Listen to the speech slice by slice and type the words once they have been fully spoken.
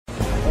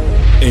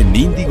En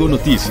Indigo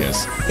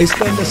Noticias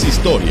están las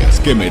historias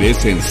que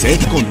merecen ser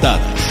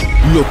contadas.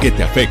 Lo que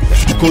te afecta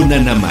con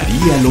Ana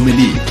María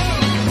Lomelí.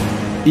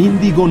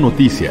 Indigo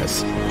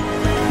Noticias.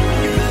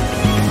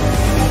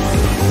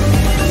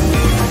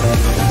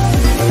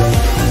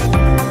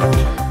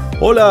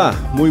 Hola,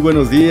 muy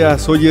buenos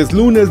días. Hoy es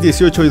lunes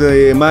 18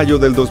 de mayo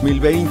del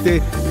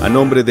 2020. A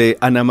nombre de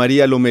Ana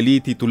María Lomelí,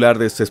 titular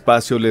de este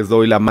espacio, les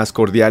doy la más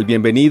cordial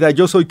bienvenida.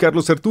 Yo soy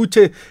Carlos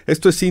Sertuche,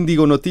 esto es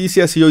Indigo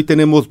Noticias y hoy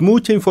tenemos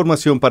mucha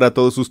información para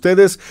todos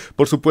ustedes.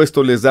 Por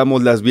supuesto, les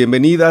damos las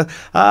bienvenidas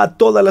a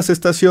todas las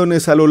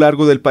estaciones a lo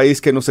largo del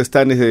país que nos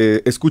están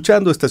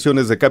escuchando,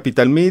 estaciones de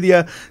Capital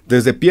Media,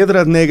 desde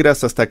Piedras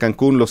Negras hasta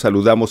Cancún, los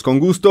saludamos con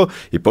gusto.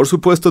 Y por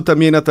supuesto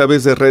también a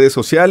través de redes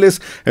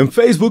sociales. En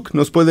Facebook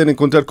nos pueden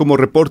encontrar como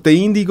Reporte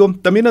Índigo.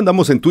 También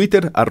andamos en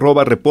Twitter,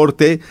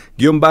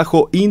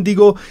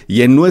 @reporte_Índigo,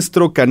 y en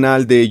nuestro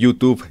canal de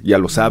YouTube, ya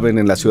lo saben,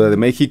 en la Ciudad de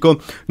México,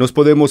 nos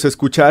podemos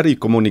escuchar y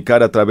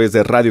comunicar a través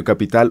de Radio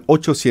Capital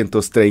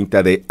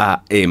 830 de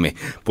AM.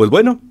 Pues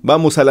bueno,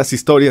 vamos a las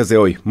historias de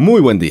hoy.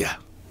 Muy buen día.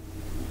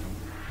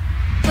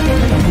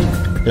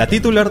 La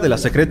titular de la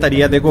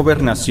Secretaría de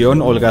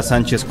Gobernación, Olga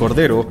Sánchez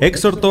Cordero,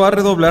 exhortó a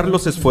redoblar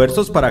los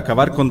esfuerzos para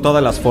acabar con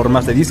todas las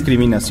formas de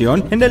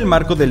discriminación en el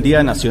marco del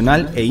Día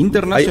Nacional e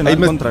Internacional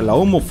contra la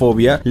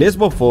homofobia,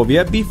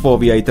 lesbofobia,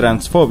 bifobia y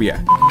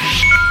transfobia.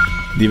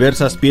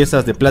 Diversas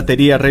piezas de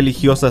platería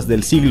religiosas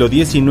del siglo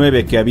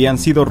XIX que habían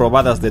sido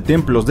robadas de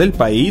templos del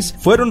país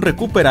fueron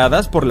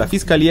recuperadas por la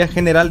Fiscalía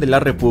General de la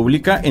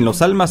República en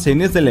los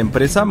almacenes de la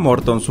empresa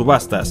Morton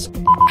Subastas.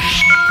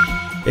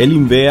 El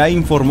INVEA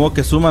informó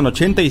que suman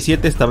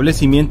 87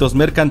 establecimientos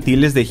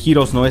mercantiles de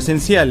giros no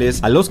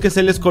esenciales a los que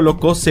se les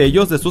colocó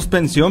sellos de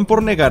suspensión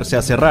por negarse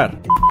a cerrar.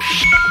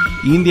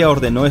 India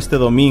ordenó este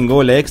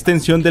domingo la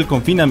extensión del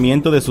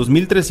confinamiento de sus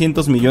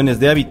 1.300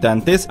 millones de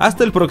habitantes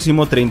hasta el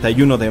próximo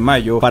 31 de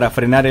mayo para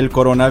frenar el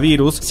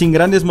coronavirus sin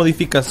grandes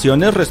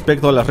modificaciones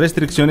respecto a las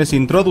restricciones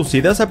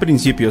introducidas a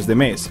principios de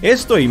mes.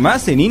 Esto y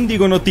más en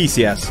Indigo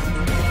Noticias.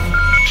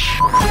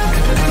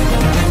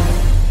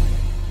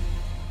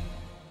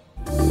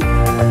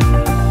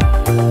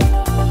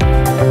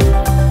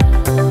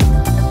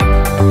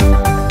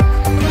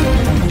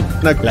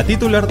 La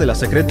titular de la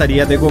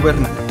Secretaría de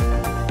Gobernación.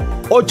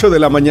 8 de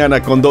la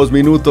mañana con 2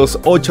 minutos,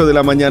 8 de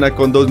la mañana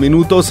con 2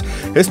 minutos.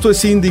 Esto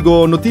es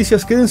Indigo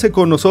Noticias. Quédense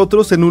con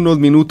nosotros. En unos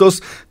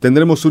minutos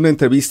tendremos una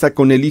entrevista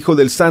con el hijo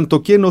del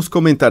santo, quien nos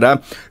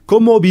comentará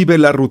cómo vive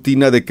la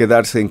rutina de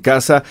quedarse en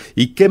casa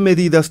y qué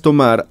medidas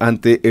tomar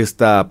ante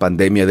esta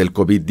pandemia del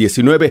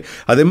COVID-19.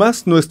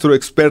 Además, nuestro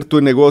experto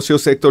en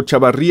negocios, Héctor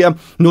Chavarría,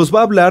 nos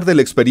va a hablar de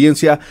la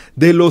experiencia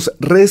de los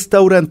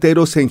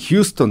restauranteros en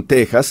Houston,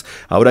 Texas,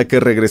 ahora que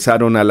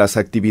regresaron a las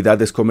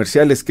actividades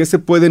comerciales. ¿Qué se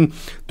pueden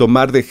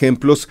tomar de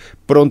ejemplos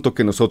pronto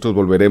que nosotros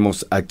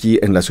volveremos aquí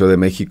en la Ciudad de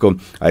México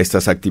a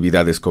estas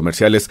actividades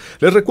comerciales?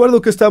 Les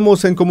recuerdo que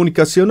estamos en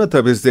comunicación a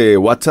través de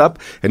WhatsApp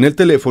en el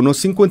teléfono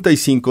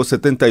 55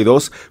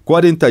 72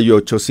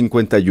 48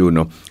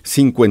 51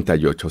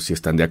 58. Si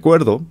están de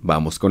acuerdo,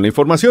 vamos con la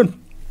información.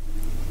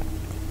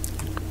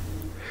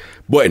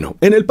 Bueno,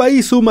 en el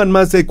país suman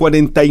más de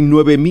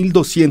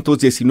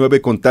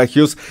 49,219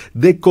 contagios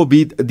de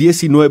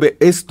COVID-19,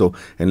 esto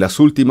en las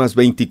últimas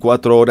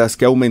 24 horas,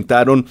 que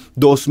aumentaron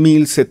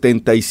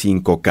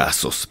 2,075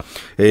 casos.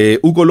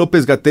 Hugo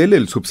López-Gatell,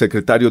 el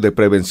subsecretario de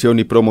Prevención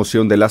y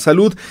Promoción de la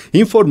Salud,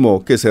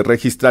 informó que se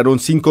registraron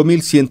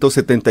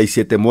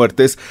 5,177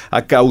 muertes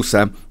a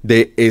causa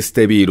de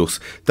este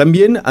virus.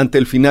 También, ante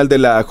el final de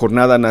la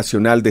Jornada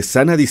Nacional de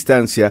Sana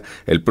Distancia,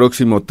 el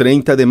próximo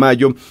 30 de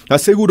mayo,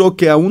 aseguró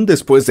que aún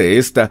después de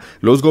esta,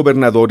 los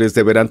gobernadores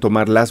deberán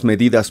tomar las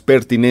medidas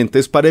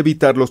pertinentes para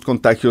evitar los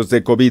contagios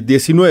de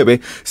COVID-19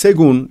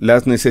 según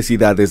las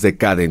necesidades de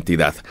cada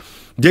entidad.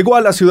 Llegó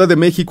a la Ciudad de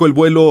México el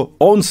vuelo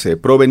 11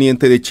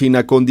 proveniente de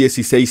China con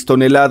 16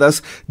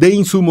 toneladas de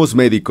insumos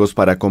médicos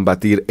para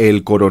combatir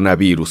el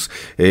coronavirus.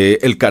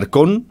 El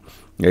carcón,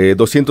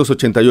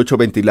 288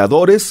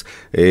 ventiladores,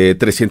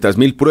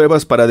 300,000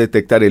 pruebas para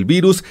detectar el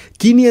virus,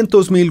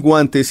 500,000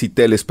 guantes y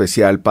tela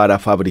especial para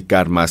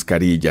fabricar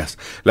mascarillas.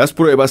 Las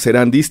pruebas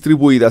serán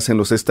distribuidas en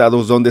los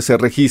estados donde se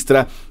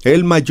registra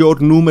el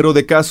mayor número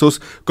de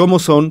casos, como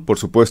son, por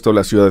supuesto,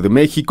 la Ciudad de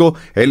México,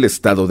 el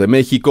Estado de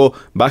México,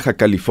 Baja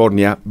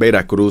California,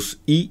 Veracruz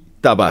y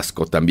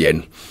Tabasco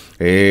también.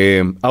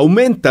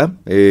 Aumenta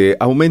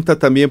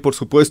también, por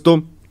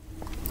supuesto.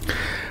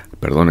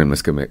 Perdónenme,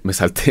 es que me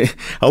salté.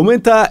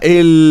 Aumenta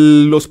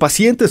los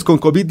pacientes con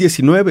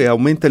COVID-19,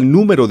 aumenta el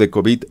número de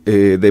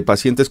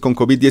pacientes con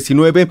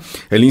COVID-19.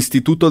 El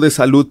Instituto de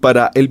Salud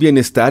para el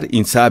Bienestar,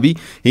 INSABI,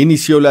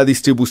 inició la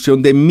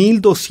distribución de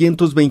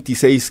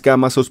 1,226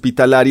 camas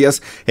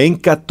hospitalarias en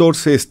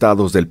 14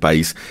 estados del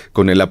país.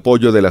 Con el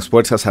apoyo de las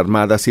Fuerzas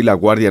Armadas y la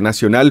Guardia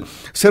Nacional,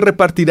 se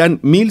repartirán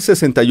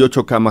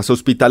 1,068 camas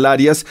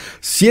hospitalarias,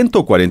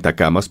 140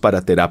 camas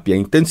para terapia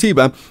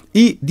intensiva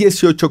y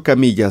 18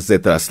 camillas de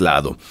traslado.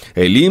 pasado.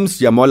 El IMSS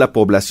llamó a la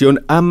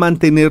población a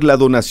mantener la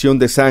donación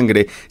de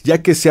sangre,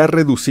 ya que se ha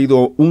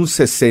reducido un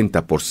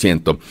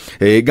 60%.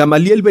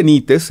 Gamaliel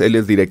Benítez, él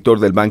es director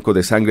del Banco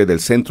de Sangre del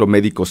Centro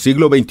Médico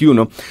Siglo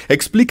XXI,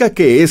 explica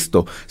que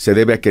esto se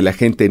debe a que la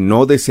gente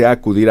no desea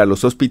acudir a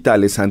los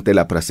hospitales ante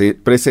la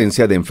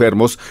presencia de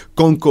enfermos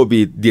con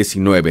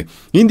COVID-19.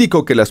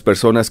 Indicó que las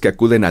personas que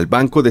acuden al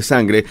banco de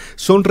sangre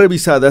son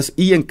revisadas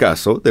y en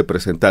caso de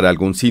presentar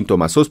algún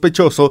síntoma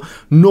sospechoso,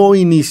 no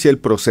inicia el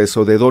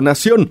proceso de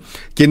donación.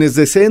 Quienes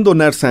deseen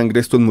donar sangre,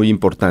 esto es muy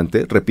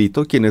importante,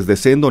 repito, quienes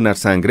deseen donar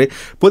sangre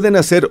pueden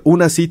hacer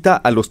una cita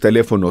a los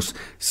teléfonos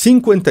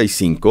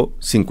 55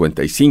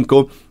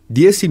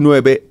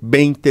 19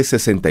 20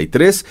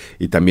 63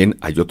 y también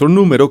hay otro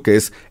número que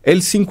es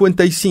el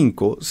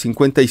 55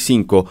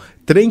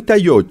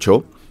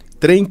 38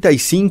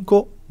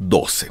 35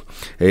 12.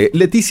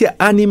 Leticia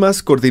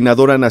Ánimas,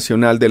 coordinadora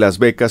nacional de las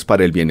becas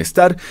para el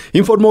bienestar,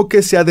 informó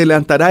que se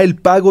adelantará el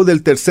pago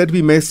del tercer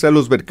bimestre a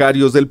los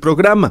becarios del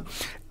programa.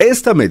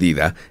 Esta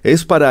medida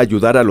es para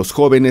ayudar a los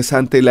jóvenes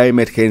ante la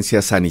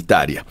emergencia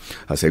sanitaria.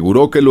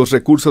 Aseguró que los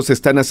recursos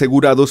están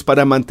asegurados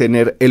para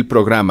mantener el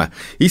programa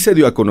y se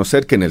dio a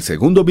conocer que en el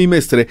segundo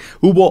bimestre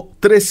hubo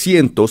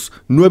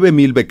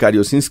 309,000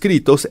 becarios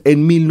inscritos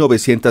en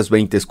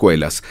 1,920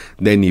 escuelas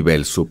de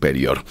nivel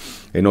superior.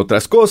 En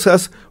otras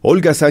cosas,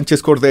 Olga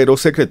Sánchez Cordero,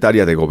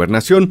 secretaria de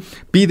Gobernación,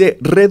 pide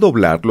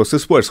redoblar los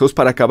esfuerzos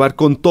para acabar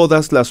con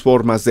todas las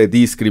formas de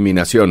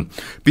discriminación.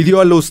 Pidió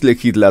a los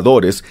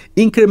legisladores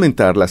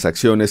incrementar las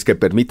acciones que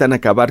permitan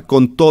acabar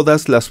con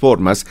todas las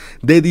formas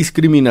de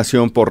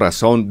discriminación por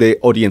razón de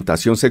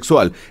orientación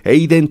sexual e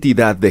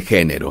identidad de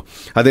género,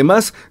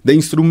 además de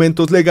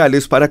instrumentos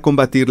legales para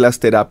combatir las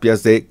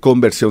terapias de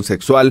conversión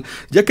sexual,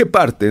 ya que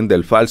parten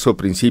del falso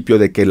principio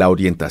de que la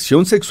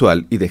orientación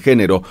sexual y de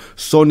género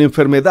son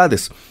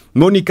enfermedades.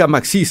 Mónica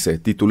Maxice,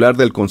 titular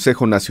del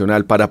Consejo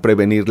Nacional para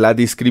Prevenir la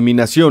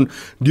Discriminación,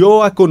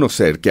 dio a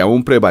conocer que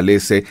aún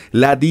prevalece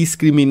la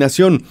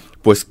discriminación,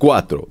 pues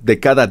 4 de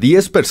cada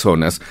 10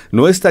 personas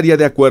no estaría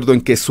de acuerdo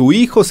en que su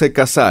hijo se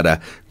casara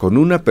con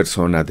una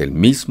persona del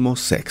mismo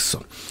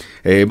sexo.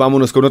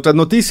 Vámonos con otras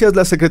noticias.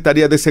 La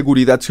Secretaría de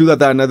Seguridad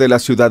Ciudadana de la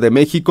Ciudad de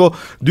México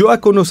dio a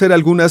conocer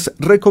algunas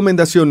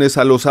recomendaciones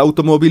a los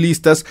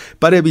automovilistas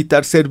para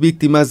evitar ser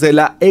víctimas de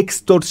la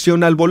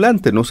extorsión al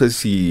volante. No sé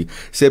si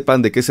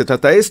sepan de qué se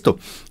trata esto.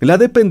 La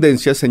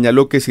dependencia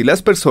señaló que si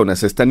las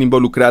personas están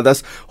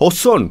involucradas o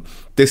son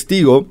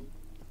testigo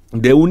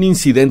de un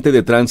incidente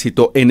de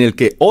tránsito en el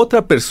que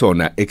otra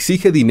persona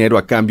exige dinero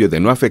a cambio de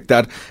no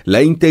afectar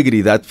la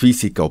integridad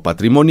física o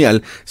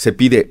patrimonial, se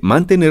pide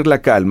mantener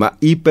la calma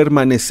y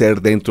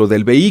permanecer dentro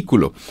del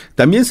vehículo.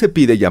 También se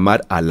pide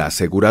llamar a la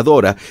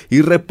aseguradora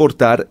y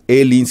reportar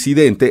el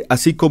incidente,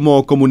 así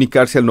como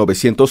comunicarse al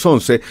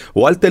 911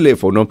 o al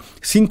teléfono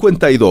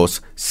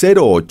 52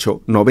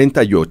 08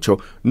 98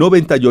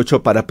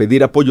 98 para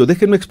pedir apoyo.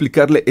 Déjenme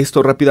explicarle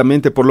esto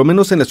rápidamente. Por lo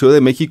menos en la Ciudad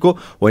de México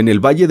o en el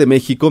Valle de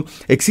México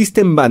existen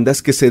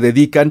bandas que se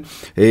dedican,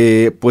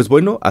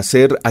 a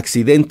hacer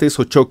accidentes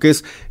o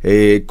choques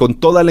con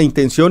toda la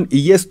intención,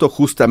 y esto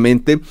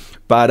justamente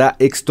para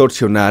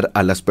extorsionar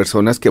a las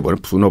personas que,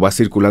 uno va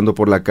circulando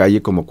por la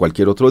calle como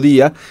cualquier otro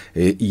día,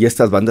 y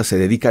estas bandas se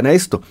dedican a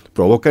esto,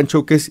 provocan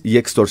choques y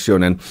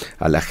extorsionan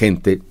a la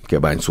gente que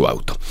va en su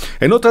auto.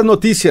 En otras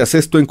noticias,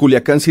 esto en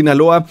Culiacán,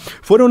 Sinaloa,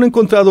 fueron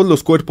encontrados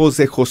los cuerpos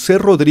de José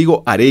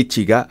Rodrigo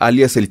Arechiga,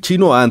 alias el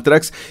Chino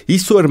Antrax, y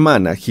su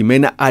hermana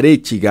Jimena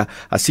Arechiga,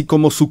 así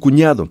como su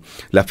cuñado.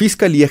 La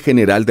Fiscalía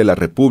General de la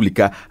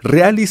República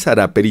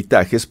realizará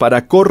peritajes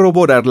para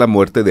corroborar la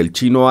muerte del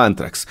Chino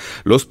Antrax.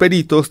 Los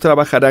peritos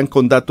trabajarán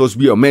con datos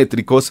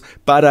biométricos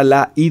para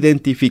la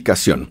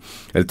identificación.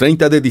 El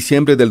 30 de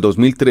diciembre del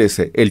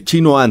 2013, el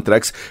Chino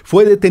Antrax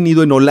fue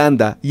detenido en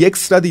Holanda y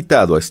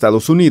extraditado a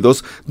Estados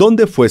Unidos,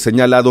 donde fue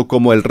señalado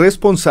como el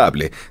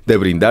responsable de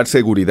brindar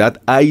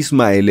seguridad a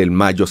Ismael El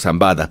Mayo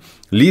Zambada,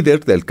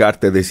 líder del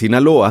cártel de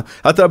Sinaloa,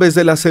 a través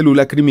de la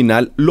célula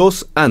criminal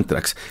Los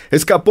Antrax.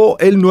 Escapó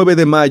el 9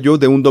 de mayo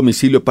de un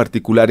domicilio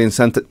particular en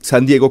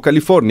San Diego,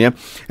 California,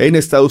 en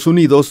Estados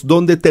Unidos,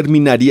 donde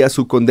terminaría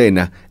su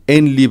condena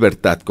en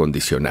libertad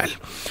condicional.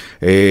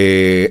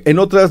 En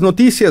otras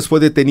noticias, fue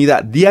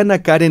detenida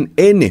Diana Karen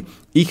N.,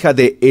 hija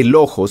de El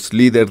Ojos,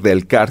 líder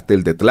del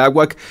cártel de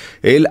Tláhuac,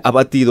 él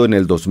abatido en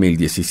el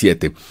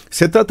 2017.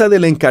 Se trata de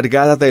la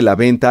encargada de la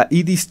venta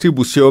y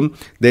distribución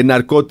de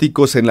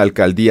narcóticos en la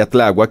alcaldía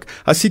Tláhuac,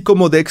 así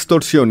como de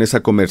extorsiones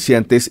a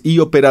comerciantes y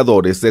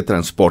operadores de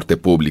transporte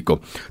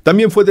público.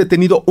 También fue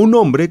detenido un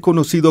hombre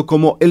conocido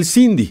como El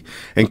Cindy,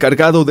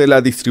 encargado de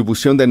la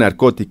distribución de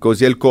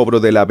narcóticos y el cobro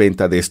de la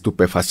venta de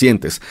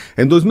estupefacientes.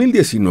 En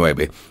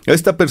 2019,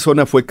 esta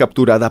persona fue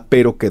capturada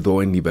pero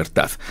quedó en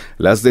libertad.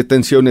 Las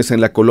detenciones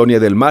en la Colonia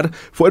del Mar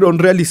fueron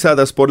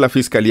realizadas por la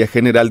Fiscalía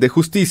General de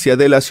Justicia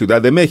de la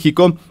Ciudad de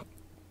México,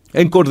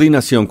 en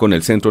coordinación con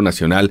el Centro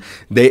Nacional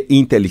de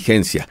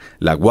Inteligencia,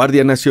 la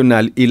Guardia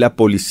Nacional y la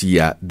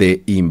Policía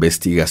de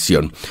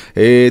Investigación.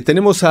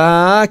 Tenemos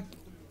a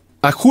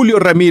a Julio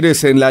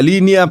Ramírez en la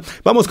línea.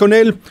 Vamos con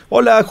él.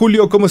 Hola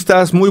Julio, ¿cómo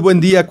estás? Muy buen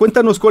día.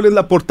 Cuéntanos cuál es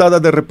la portada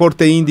de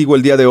Reporte Índigo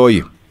el día de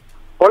hoy.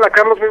 Hola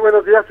Carlos, muy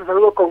buenos días, te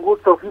saludo con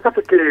gusto.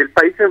 Fíjate que el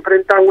país se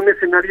enfrenta a un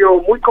escenario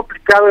muy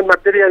complicado en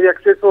materia de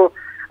acceso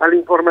a la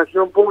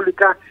información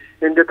pública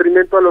en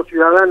detrimento a los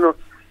ciudadanos.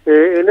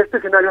 En este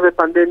escenario de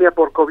pandemia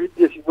por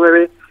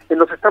COVID-19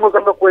 nos estamos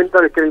dando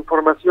cuenta de que la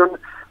información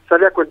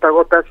sale a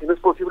cuentagotas y no es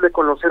posible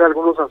conocer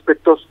algunos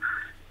aspectos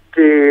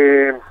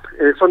que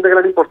son de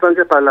gran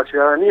importancia para la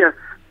ciudadanía.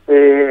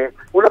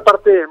 Una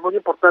parte muy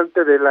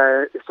importante de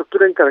la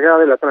estructura encargada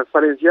de la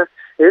transparencia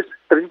es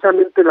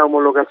precisamente la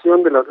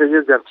homologación de las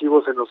leyes de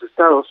archivos en los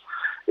estados.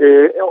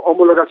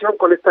 Homologación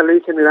con esta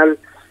ley general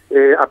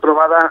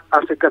aprobada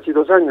hace casi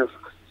 2 años.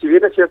 Si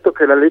bien es cierto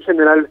que la ley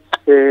general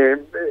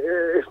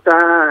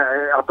está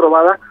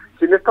aprobada,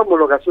 sin esta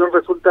homologación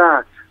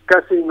resulta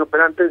casi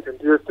inoperante en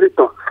sentido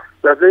estricto.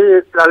 Las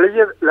leyes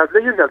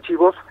de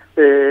archivos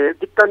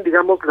dictan,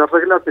 digamos, las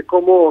reglas de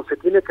cómo se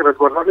tiene que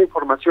resguardar la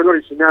información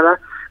originada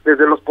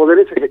desde los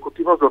poderes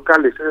ejecutivos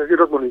locales, es decir,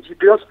 los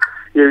municipios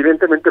y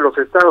evidentemente los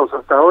estados.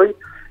 Hasta hoy,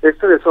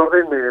 este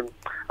desorden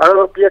ha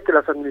dado pie a que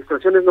las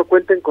administraciones no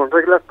cuenten con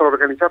reglas para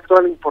organizar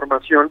toda la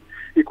información,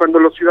 y cuando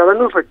los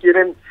ciudadanos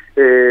requieren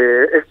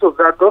estos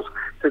datos,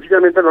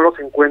 sencillamente no los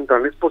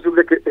encuentran. Es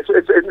posible que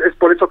es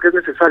por eso que es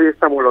necesaria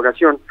esta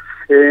homologación.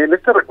 En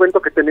este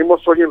recuento que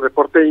tenemos hoy en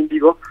Reporte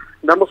Índigo,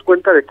 damos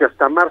cuenta de que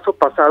hasta marzo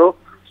pasado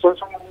son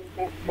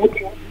solamente 8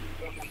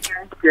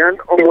 que han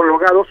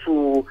homologado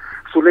su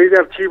ley de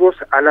archivos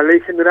a la ley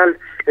general.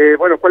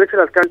 ¿Cuál es el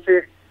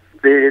alcance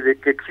de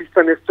que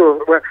existan estos?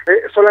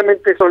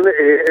 Solamente son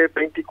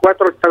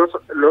 24 estados,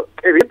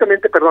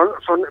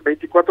 son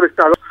 24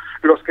 estados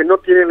los que no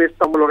tienen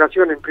esta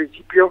homologación. En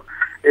principio,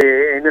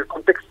 en el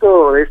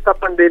contexto de esta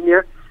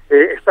pandemia,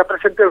 está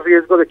presente el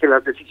riesgo de que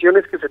las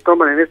decisiones que se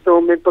toman en este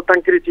momento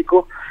tan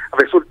crítico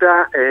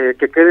resulta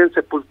que queden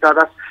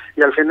sepultadas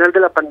y al final de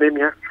la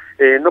pandemia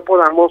no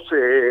podamos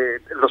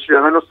los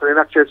ciudadanos tener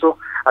acceso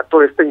a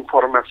toda esta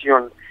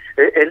información.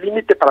 El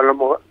límite para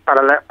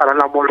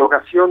la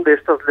homologación de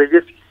estas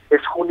leyes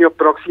es junio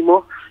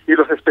próximo, y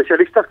los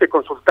especialistas que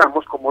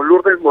consultamos, como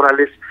Lourdes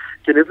Morales,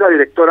 quien es la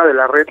directora de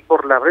la Red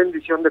por la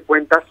Rendición de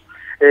Cuentas,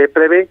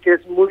 prevén que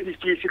es muy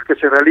difícil que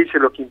se realice,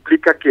 lo que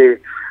implica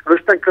que no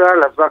están claras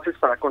las bases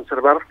para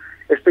conservar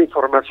esta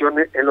información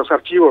en los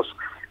archivos.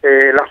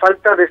 La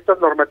falta de estas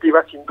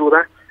normativas, sin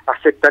duda,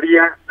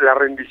 afectaría la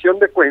rendición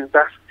de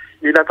cuentas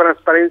y la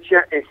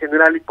transparencia en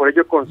general, y por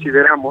ello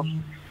consideramos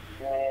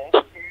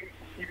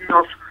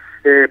signos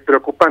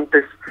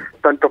preocupantes,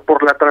 tanto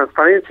por la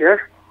transparencia,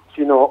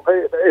 sino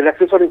el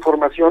acceso a la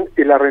información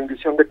y la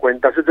rendición de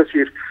cuentas. Es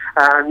decir,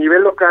 a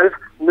nivel local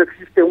no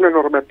existe una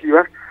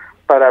normativa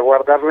para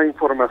guardar la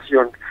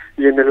información,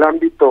 y en el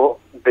ámbito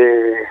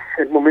de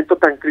el momento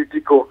tan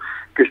crítico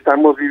que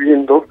estamos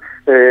viviendo,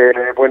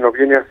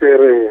 viene a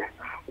ser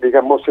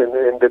digamos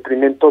en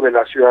detrimento de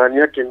la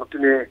ciudadanía que no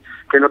tiene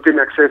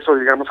acceso,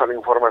 digamos, a la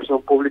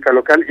información pública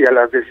local y a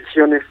las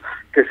decisiones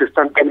que se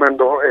están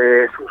tomando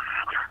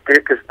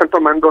que se están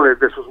tomando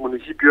desde sus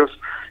municipios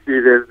y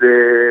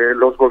desde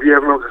los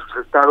gobiernos de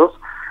sus estados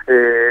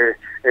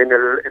en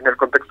el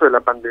contexto de la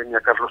pandemia,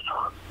 Carlos.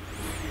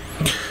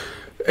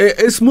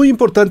 Es muy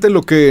importante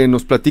lo que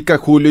nos platica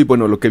Julio y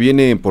lo que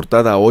viene en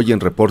portada hoy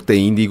en Reporte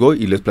Índigo,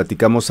 y les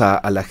platicamos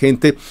a la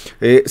gente.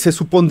 Se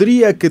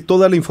supondría que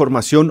toda la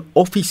información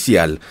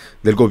oficial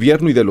del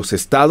gobierno y de los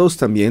estados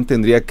también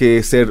tendría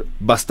que ser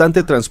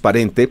bastante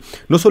transparente,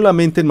 no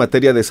solamente en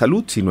materia de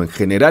salud, sino en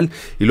general.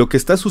 Y lo que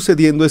está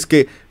sucediendo es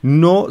que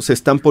no se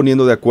están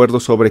poniendo de acuerdo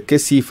sobre qué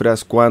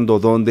cifras, cuándo,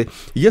 dónde,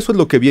 y eso es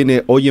lo que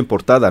viene hoy en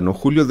portada, ¿no,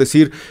 Julio? Es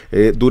decir,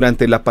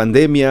 durante la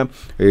pandemia,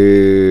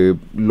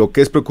 lo que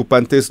es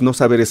preocupante es no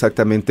saber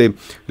exactamente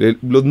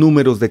los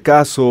números de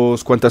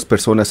casos, cuántas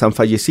personas han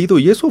fallecido,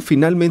 y eso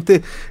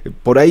finalmente,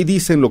 por ahí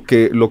dicen, lo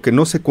que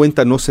no se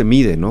cuenta no se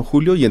mide, ¿no,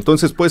 Julio? Y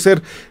entonces puede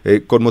ser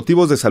con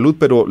motivos de salud,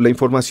 pero la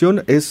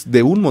información es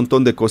de un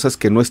montón de cosas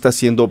que no está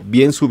siendo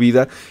bien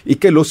subida y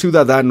que los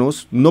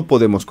ciudadanos no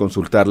podemos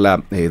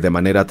consultarla de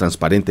manera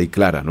transparente y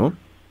clara, ¿no?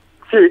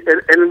 Sí,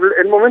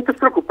 el momento es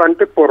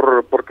preocupante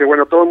porque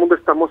todo el mundo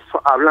estamos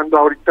hablando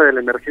ahorita de la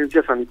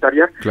emergencia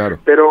sanitaria, claro,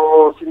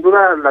 pero sin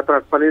duda la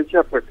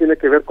transparencia pues tiene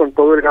que ver con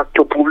todo el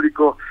gasto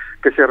público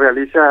que se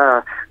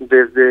realiza,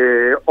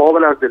 desde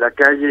obras de la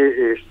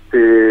calle,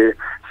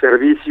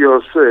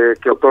 servicios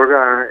que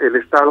otorga el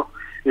Estado,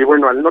 y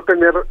al no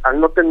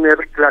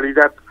tener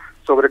claridad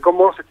sobre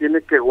cómo se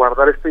tiene que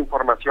guardar esta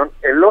información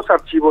en los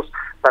archivos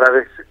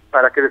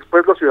para que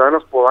después los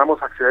ciudadanos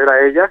podamos acceder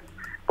a ella,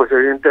 pues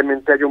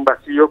evidentemente hay un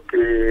vacío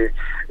que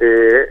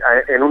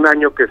en un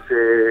año que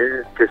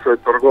se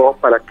otorgó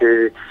para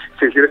que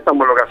se hiciera esta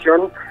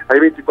homologación, hay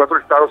 24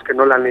 estados que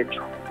no la han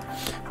hecho.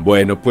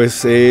 Bueno,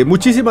 pues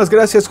muchísimas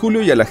gracias,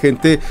 Julio, y a la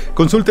gente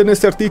consulten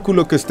este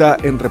artículo que está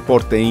en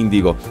Reporte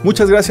Índigo.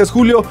 Muchas gracias,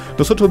 Julio.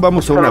 Nosotros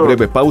vamos a una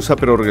breve pausa,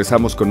 pero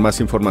regresamos con más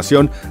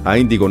información a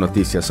Indigo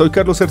Noticias. Soy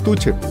Carlos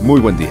Sertuche.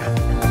 Muy buen día.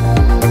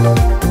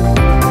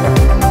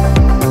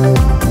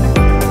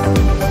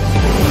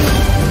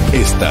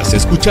 Estás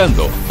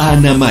escuchando a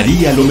Ana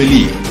María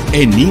Lomelí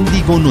en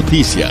Indigo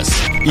Noticias.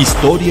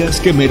 Historias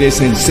que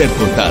merecen ser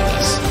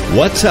contadas.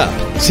 WhatsApp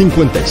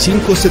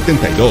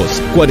 5572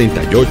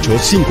 48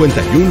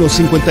 51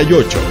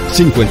 58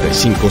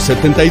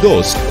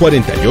 5572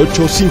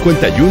 48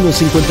 51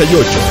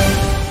 58.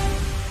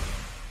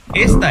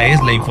 Esta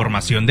es la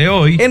información de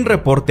hoy en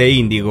Reporte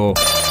Índigo.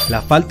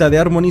 La falta de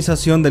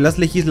armonización de las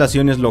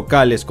legislaciones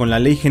locales con la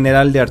Ley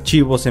General de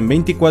Archivos en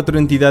 24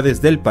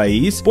 entidades del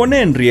país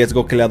pone en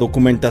riesgo que la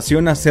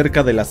documentación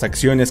acerca de las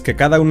acciones que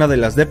cada una de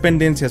las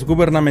dependencias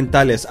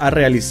gubernamentales ha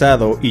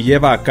realizado y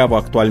lleva a cabo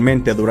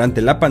actualmente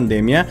durante la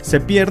pandemia se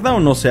pierda o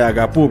no se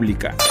haga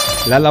pública.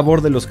 La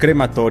labor de los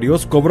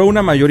crematorios cobró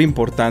una mayor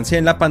importancia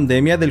en la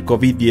pandemia del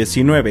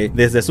COVID-19.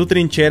 Desde su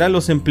trinchera,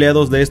 los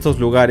empleados de estos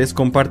lugares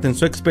comparten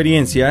su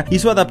experiencia y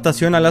su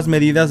adaptación a las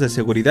medidas de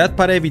seguridad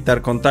para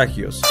evitar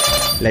contagios.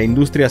 La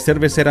industria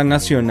cervecera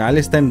nacional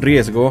está en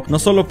riesgo, no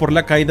solo por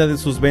la caída de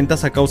sus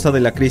ventas a causa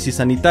de la crisis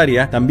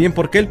sanitaria, también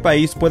porque el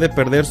país puede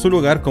perder su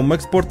lugar como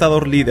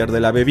exportador líder de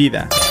la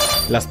bebida.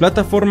 Las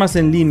plataformas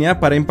en línea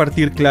para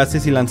impartir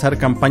clases y lanzar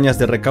campañas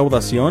de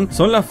recaudación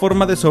son la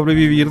forma de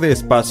sobrevivir de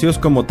espacios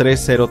como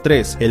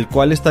 303, el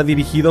cual está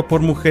dirigido por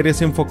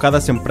mujeres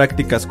enfocadas en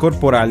prácticas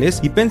corporales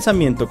y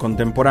pensamiento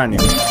contemporáneo.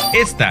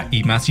 Esta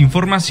y más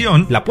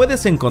información la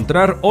puedes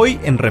encontrar hoy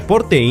en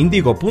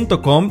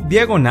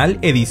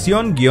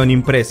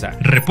reporteindigo.com/edición-impresa.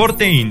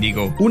 Reporte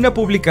Índigo, una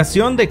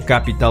publicación de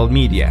Capital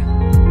Media.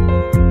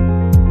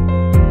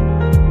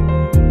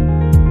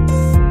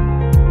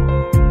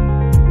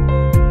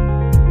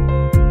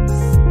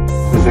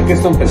 Desde que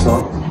esto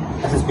empezó,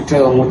 has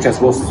escuchado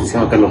muchas voces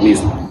diciéndote lo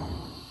mismo.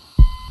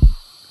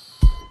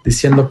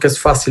 Diciendo que es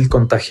fácil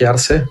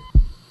contagiarse.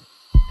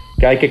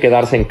 Que hay que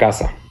quedarse en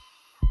casa.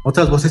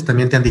 Otras voces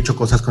también te han dicho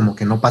cosas como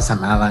que no pasa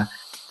nada.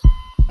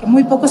 Que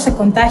muy pocos se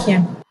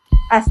contagian.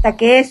 Hasta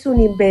que es un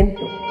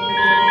invento.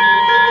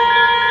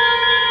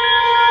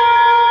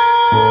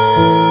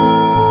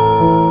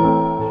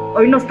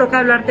 Hoy nos toca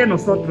hablarte a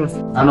nosotros.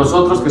 A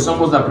nosotros que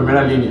somos la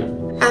primera línea.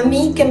 A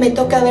mí que me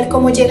toca ver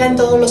cómo llegan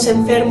todos los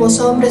enfermos,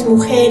 hombres,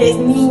 mujeres,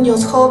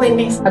 niños,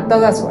 jóvenes. A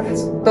todas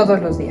horas,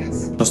 todos los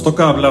días. Nos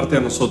toca hablarte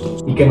a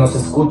nosotros. Y que nos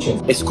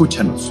escuchen.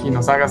 Escúchanos. Y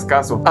nos hagas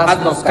caso.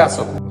 Haznos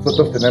caso.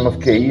 Nosotros tenemos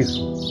que ir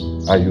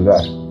a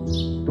ayudar.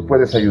 Tú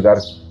puedes ayudar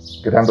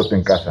quedándote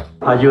en casa.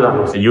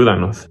 Ayúdanos.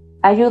 Ayúdanos.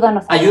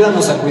 Ayúdanos.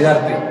 Ayúdanos a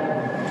cuidarte.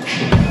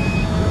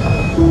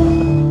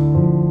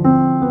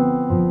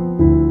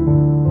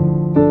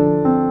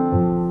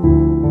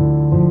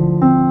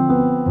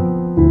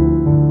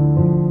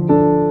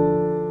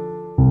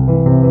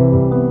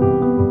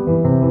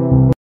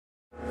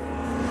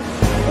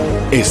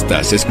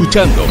 Estás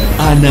escuchando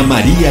a Ana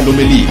María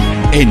Lomelí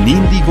en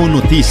Indigo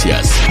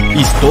Noticias.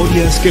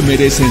 Historias que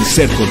merecen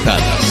ser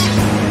contadas.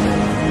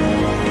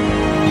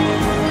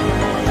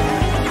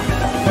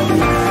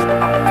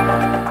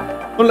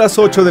 Son las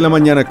 8 de la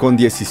mañana con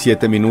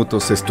 17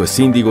 minutos. Esto es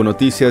Indigo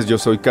Noticias. Yo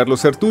soy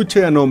Carlos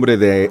Sertuche, a nombre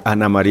de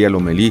Ana María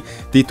Lomelí,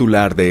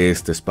 titular de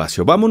este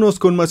espacio. Vámonos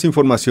con más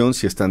información,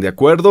 si están de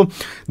acuerdo.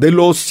 De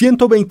los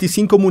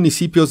 125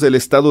 municipios del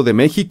Estado de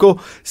México,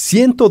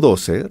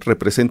 112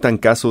 representan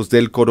casos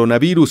del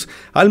coronavirus.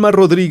 Alma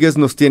Rodríguez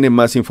nos tiene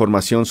más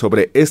información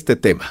sobre este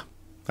tema.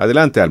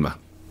 Adelante, Alma.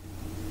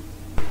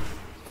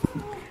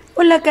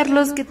 Hola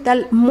Carlos, ¿qué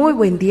tal? Muy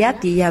buen día a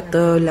ti y a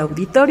todo el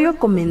auditorio.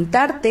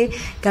 Comentarte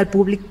que al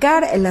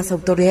publicar en las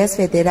autoridades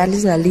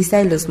federales la lista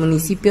de los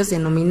municipios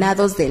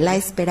denominados de La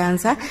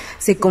Esperanza,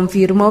 se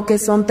confirmó que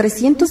son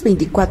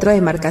 324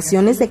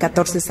 demarcaciones de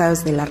 14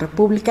 estados de la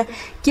República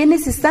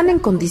quienes están en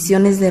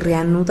condiciones de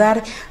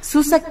reanudar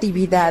sus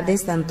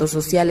actividades, tanto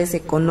sociales,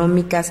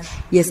 económicas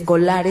y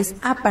escolares,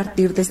 a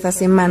partir de esta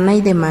semana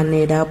y de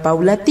manera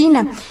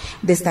paulatina,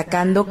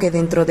 destacando que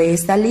dentro de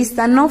esta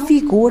lista no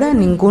figura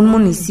ningún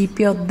municipio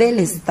del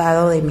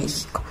Estado de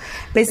México.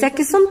 Pese a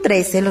que son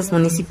 13 los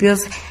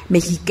municipios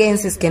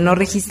mexiquenses que no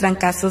registran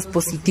casos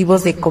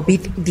positivos de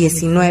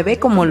COVID-19,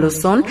 como lo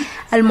son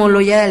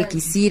Almoloya de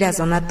Alquicira,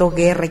 Donato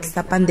Guerra,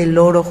 Ixtapan del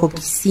Oro,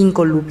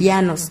 Joquicinco,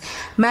 Lubianos,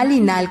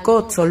 Malinalco,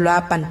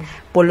 Otzolapan,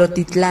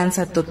 Polotitlán,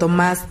 Santo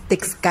Tomás,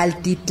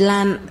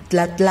 Texcaltitlán,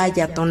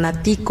 Tlatlaya,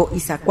 Tonatico y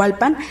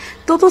Zacualpan,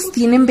 todos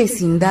tienen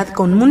vecindad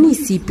con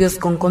municipios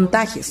con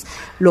contagios,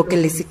 lo que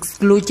les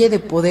excluye de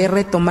poder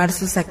retomar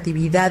sus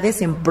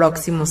actividades en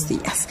próximos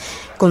días.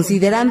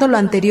 Considerando lo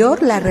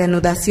anterior, la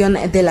reanudación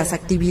de las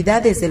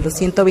actividades de los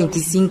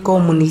 125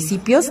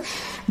 municipios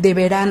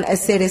deberán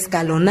ser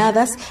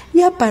escalonadas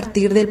y a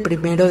partir del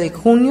 1 de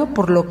junio,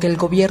 por lo que el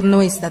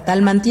gobierno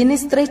estatal mantiene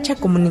estrecha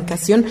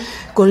comunicación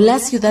con la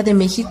Ciudad de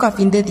México a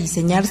fin de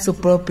diseñar su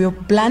propio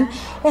plan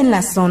en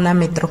la zona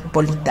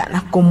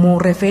metropolitana. Como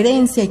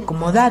referencia y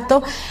como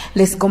dato,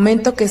 les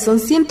comento que son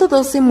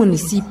 112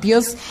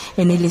 municipios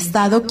en el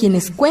estado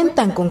quienes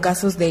cuentan con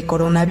casos de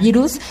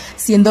coronavirus,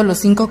 siendo los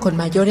 5 con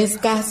mayores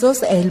casos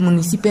el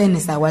municipio de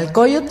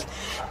Nezahualcóyotl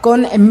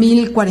con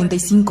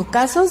 1,045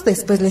 casos,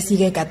 después le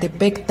sigue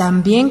Ecatepec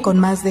también con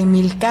más de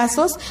 1,000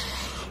 casos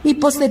y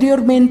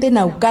posteriormente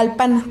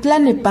Naucalpan,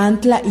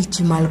 Tlanepantla y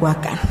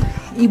Chimalhuacán.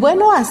 Y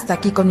bueno, hasta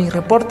aquí con mi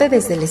reporte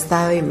desde el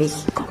Estado de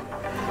México.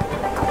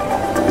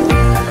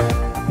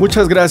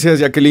 Muchas gracias,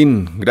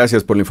 Jacqueline.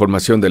 Gracias por la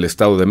información del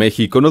Estado de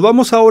México. Nos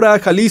vamos ahora a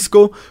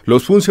Jalisco.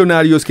 Los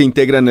funcionarios que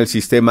integran el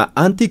sistema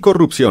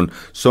anticorrupción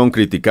son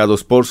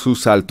criticados por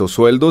sus altos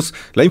sueldos.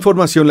 La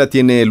información la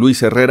tiene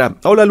Luis Herrera.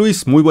 Hola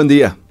Luis, muy buen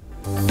día.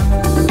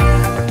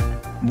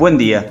 Buen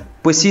día.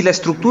 Pues sí, la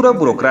estructura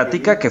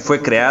burocrática que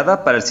fue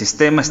creada para el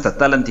Sistema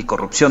Estatal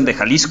Anticorrupción de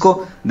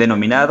Jalisco,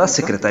 denominada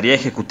Secretaría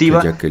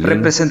Ejecutiva,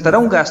 representará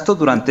un gasto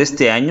durante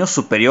este año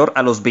superior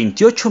a los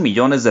 28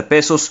 millones de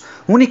pesos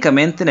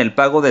únicamente en el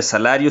pago de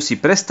salarios y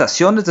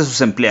prestaciones de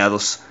sus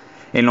empleados.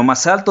 En lo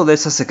más alto de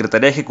esa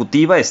Secretaría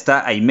Ejecutiva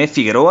está Aimé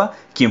Figueroa,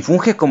 quien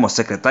funge como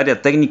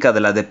secretaria técnica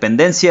de la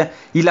dependencia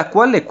y la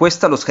cual le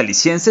cuesta a los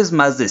jaliscienses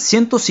más de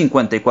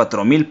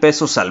 154,000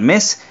 pesos al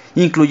mes,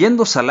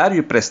 incluyendo salario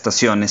y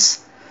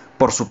prestaciones.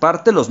 Por su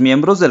parte, los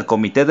miembros del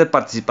Comité de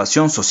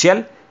Participación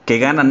Social, que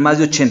ganan más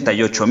de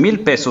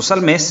 88,000 pesos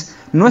al mes,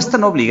 no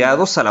están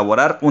obligados a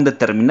laborar un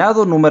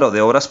determinado número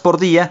de horas por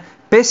día,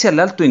 pese al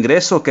alto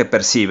ingreso que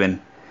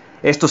perciben.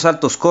 Estos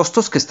altos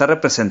costos que está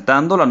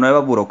representando la nueva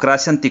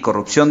burocracia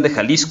anticorrupción de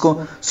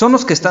Jalisco son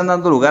los que están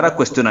dando lugar a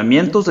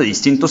cuestionamientos de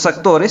distintos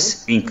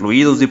actores,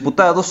 incluidos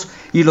diputados,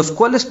 y los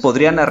cuales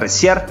podrían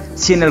arreciar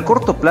si en el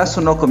corto plazo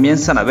no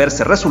comienzan a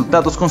verse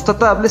resultados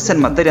constatables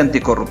en materia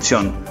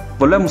anticorrupción.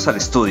 Volvemos al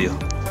estudio.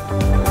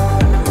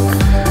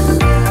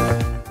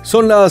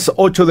 Son las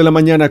 8 de la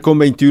mañana con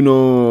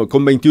 21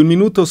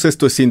 minutos.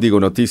 Esto es Indigo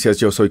Noticias.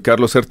 Yo soy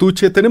Carlos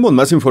Sertuche. Tenemos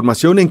más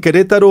información. En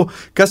Querétaro,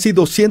 casi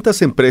 200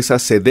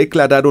 empresas se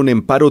declararon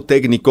en paro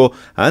técnico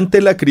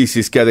ante la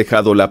crisis que ha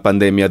dejado la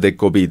pandemia de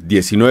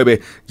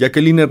COVID-19.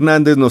 Jacqueline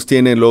Hernández nos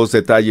tiene los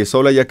detalles.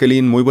 Hola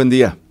Jacqueline, muy buen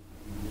día.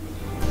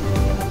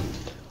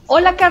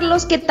 Hola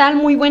Carlos, ¿qué tal?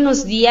 Muy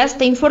buenos días.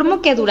 Te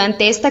informo que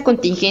durante esta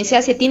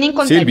contingencia se tienen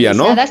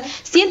contabilizadas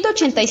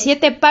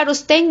 187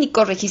 paros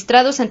técnicos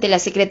registrados ante la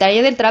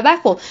Secretaría del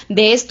Trabajo.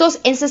 De estos,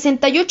 en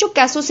 68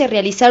 casos se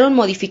realizaron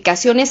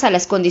modificaciones a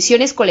las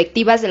condiciones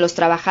colectivas de los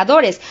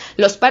trabajadores.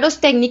 Los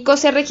paros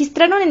técnicos se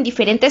registraron en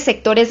diferentes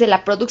sectores de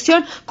la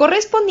producción,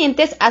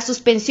 correspondientes a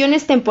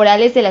suspensiones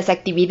temporales de las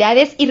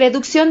actividades y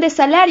reducción de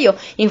salario,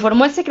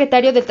 informó el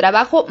secretario del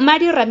Trabajo,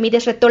 Mario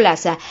Ramírez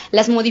Retolaza.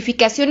 Las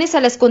modificaciones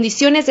a las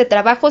condiciones de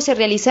trabajo se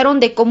realizaron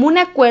de común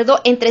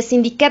acuerdo entre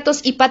sindicatos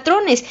y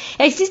patrones.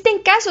 Existen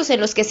casos en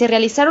los que se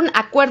realizaron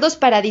acuerdos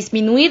para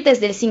disminuir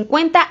desde el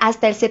 50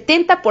 hasta el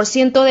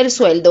 70% del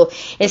sueldo.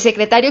 El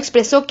secretario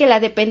expresó que la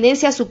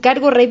dependencia a su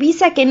cargo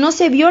revisa que no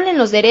se violen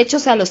los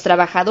derechos a los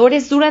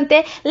trabajadores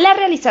durante la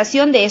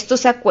realización de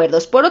estos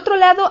acuerdos. Por otro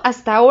lado,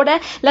 hasta ahora,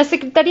 la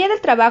Secretaría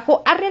del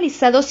Trabajo ha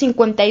realizado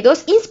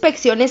 52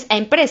 inspecciones a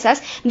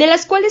empresas, de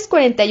las cuales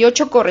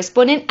 48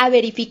 corresponden a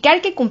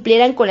verificar que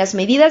cumplieran con las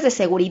medidas de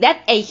seguridad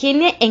e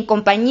higiene en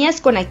compañías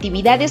con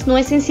actividades no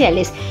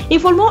esenciales.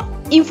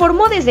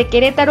 Informó desde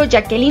Querétaro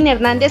Jacqueline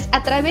Hernández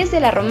a través de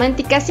la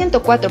Romántica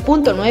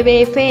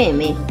 104.9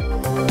 FM.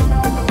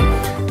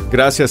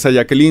 Gracias a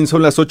Jacqueline,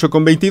 son las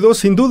 8:22.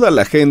 Sin duda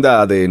la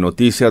agenda de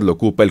noticias lo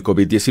ocupa el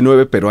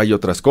COVID-19, pero hay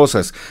otras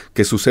cosas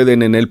que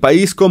suceden en el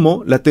país,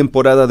 como la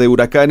temporada de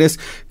huracanes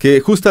que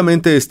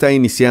justamente está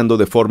iniciando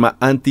de forma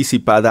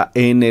anticipada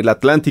en el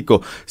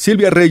Atlántico.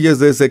 Silvia Reyes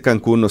desde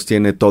Cancún nos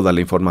tiene toda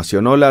la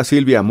información. Hola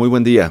Silvia, muy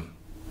buen día.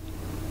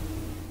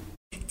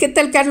 ¿Qué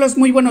tal, Carlos?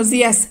 Muy buenos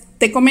días.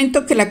 Te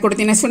comento que la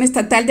Coordinación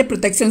Estatal de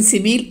Protección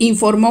Civil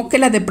informó que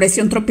la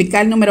depresión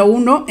tropical número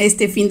 1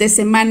 este fin de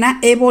semana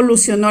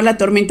evolucionó a la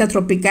tormenta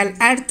tropical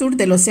Arthur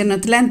del Océano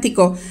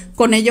Atlántico.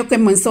 Con ello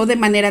comenzó de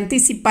manera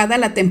anticipada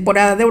la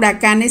temporada de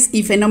huracanes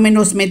y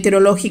fenómenos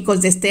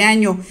meteorológicos de este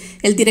año.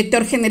 El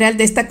director general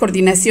de esta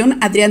coordinación,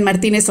 Adrián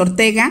Martínez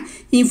Ortega,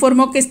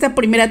 informó que esta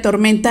primera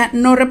tormenta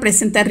no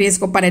representa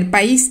riesgo para el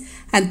país.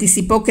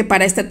 Anticipó que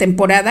para esta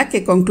temporada,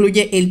 que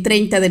concluye el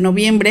 30 de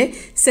noviembre,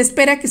 se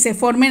espera que se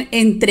formen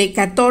entre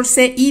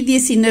 14 y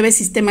 19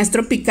 sistemas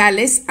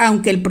tropicales,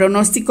 aunque el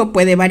pronóstico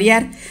puede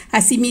variar.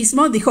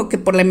 Asimismo, dijo que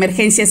por la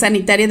emergencia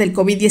sanitaria del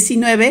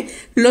COVID-19,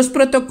 los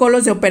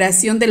protocolos de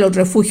operación de los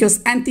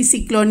refugios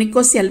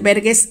anticiclónicos y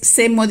albergues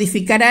se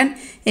modificarán.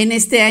 En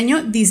este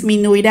año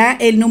disminuirá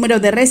el número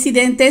de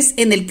residentes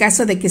en el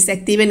caso de que se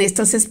activen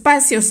estos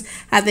espacios.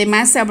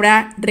 Además,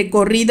 habrá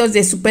recorridos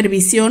de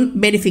supervisión,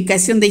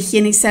 verificación de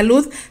higiene y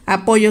salud,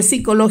 apoyo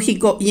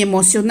psicológico y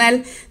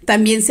emocional.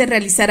 También se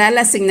realizará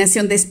la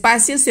asignación de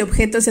espacios y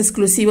objetos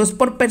exclusivos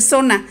por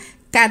persona,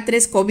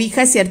 catres,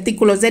 cobijas y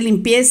artículos de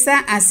limpieza.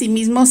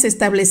 Asimismo, se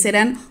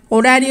establecerán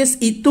horarios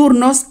y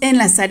turnos en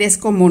las áreas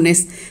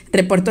comunes.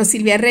 Reportó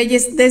Silvia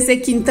Reyes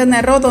desde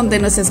Quintana Roo, donde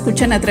nos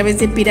escuchan a través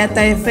de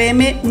Pirata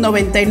FM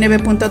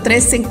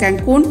 99.3 en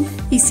Cancún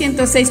y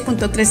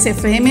 106.3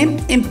 FM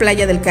en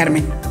Playa del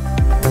Carmen.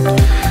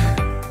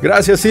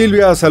 Gracias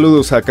Silvia,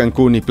 saludos a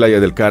Cancún y Playa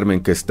del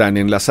Carmen que están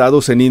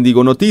enlazados en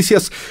Indigo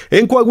Noticias.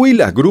 En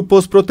Coahuila,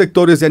 grupos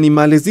protectores de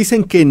animales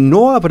dicen que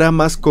no habrá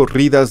más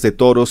corridas de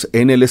toros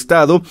en el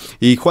estado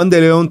y Juan de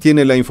León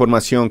tiene la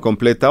información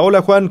completa.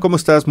 Hola Juan, ¿cómo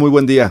estás? Muy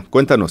buen día,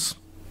 cuéntanos.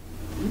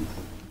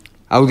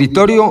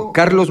 Auditorio,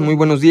 Carlos, muy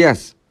buenos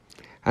días.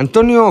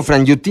 Antonio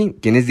Frangiuti,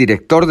 quien es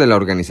director de la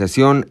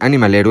organización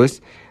Animal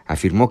Héroes,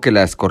 afirmó que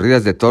las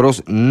corridas de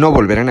toros no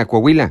volverán a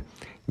Coahuila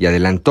y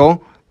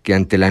adelantó que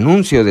ante el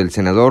anuncio del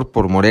senador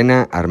por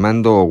Morena,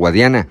 Armando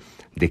Guadiana,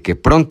 de que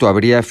pronto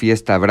habría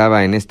fiesta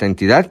brava en esta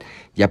entidad,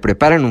 ya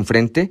preparan un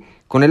frente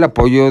con el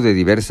apoyo de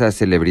diversas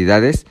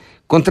celebridades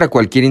contra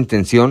cualquier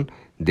intención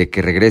de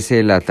que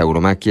regrese la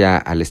tauromaquia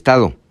al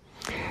estado.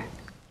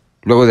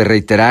 Luego de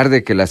reiterar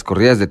de que las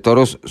corridas de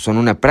toros son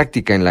una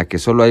práctica en la que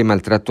solo hay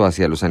maltrato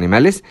hacia los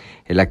animales,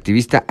 el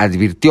activista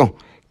advirtió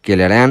que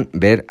le harán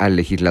ver al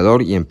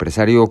legislador y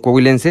empresario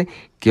coahuilense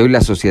que hoy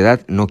la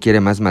sociedad no quiere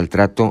más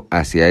maltrato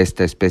hacia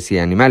esta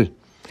especie animal.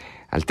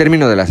 Al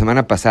término de la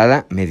semana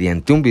pasada,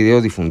 mediante un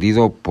video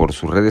difundido por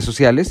sus redes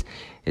sociales,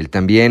 el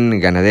también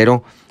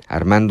ganadero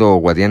Armando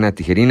Guadiana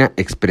Tijerina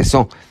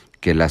expresó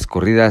que las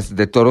corridas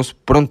de toros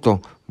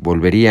pronto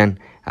volverían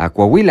a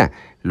Coahuila,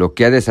 lo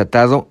que ha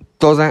desatado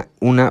toda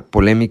una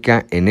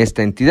polémica en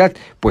esta entidad,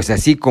 pues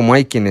así como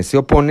hay quienes se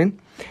oponen,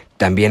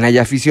 también hay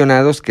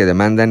aficionados que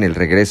demandan el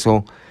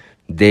regreso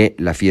de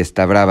la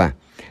fiesta brava.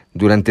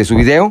 Durante su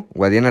video,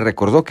 Guadiana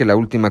recordó que la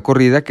última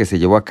corrida que se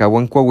llevó a cabo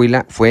en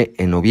Coahuila fue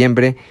en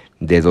noviembre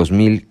de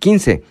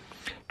 2015.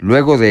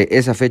 Luego de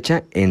esa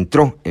fecha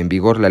entró en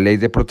vigor la Ley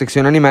de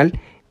Protección Animal,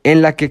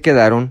 en la que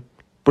quedaron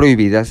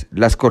prohibidas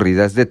las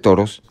corridas de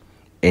toros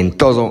en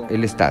todo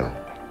el estado.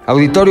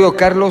 Auditorio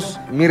Carlos,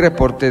 mi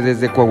reporte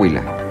desde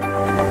Coahuila.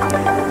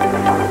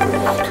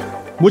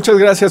 Muchas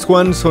gracias,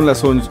 Juan. Son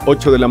las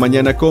 8 de la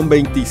mañana con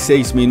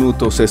 26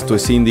 minutos. Esto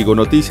es Indigo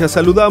Noticias.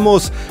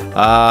 Saludamos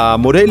a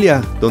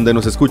Morelia, donde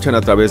nos escuchan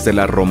a través de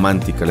La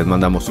Romántica. Les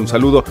mandamos un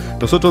saludo.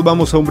 Nosotros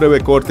vamos a un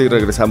breve corte y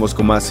regresamos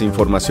con más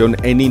información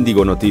en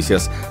Indigo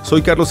Noticias.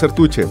 Soy Carlos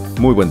Sertuche.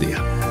 Muy buen día.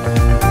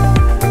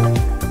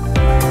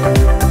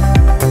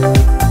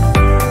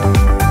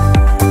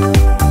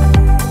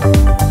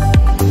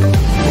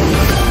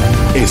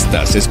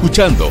 Estás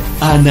escuchando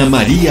a Ana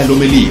María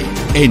Lomelí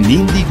en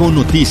Indigo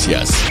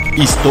Noticias.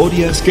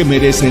 Historias que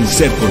merecen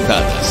ser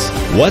contadas.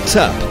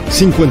 WhatsApp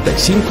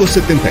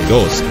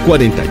 5572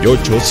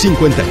 48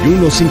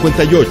 51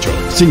 58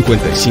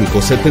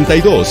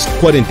 5572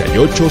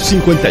 48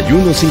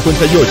 51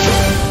 58.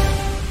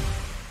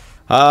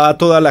 A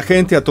toda la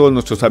gente, a todos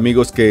nuestros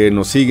amigos que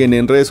nos siguen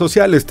en redes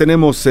sociales,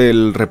 tenemos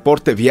el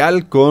reporte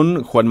vial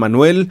con Juan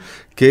Manuel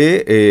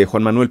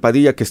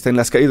Padilla, que está en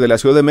las calles de la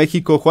Ciudad de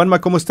México.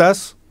 Juanma, ¿cómo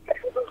estás?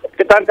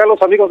 ¿Qué tal,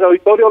 Carlos, amigos de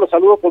auditorio? Los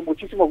saludo con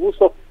muchísimo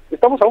gusto.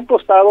 Estamos a un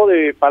costado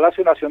de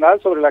Palacio Nacional,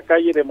 sobre la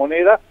calle de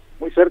Moneda,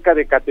 muy cerca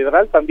de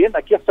Catedral también.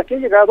 Hasta aquí ha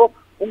llegado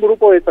un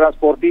grupo de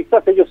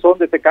transportistas, ellos son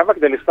de Tecámac,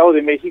 del Estado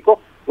de México,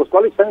 los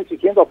cuales están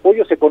exigiendo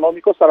apoyos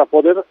económicos para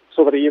poder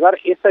sobrellevar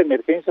esta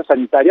emergencia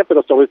sanitaria,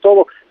 pero sobre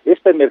todo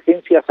esta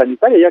emergencia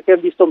sanitaria, ya que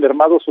han visto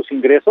mermados sus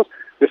ingresos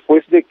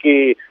después de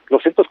que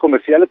los centros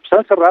comerciales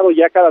han cerrado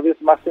ya cada vez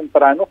más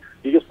temprano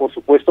y ellos, por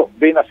supuesto,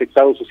 ven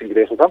afectados sus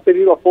ingresos. Han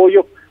pedido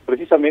apoyo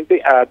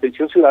precisamente a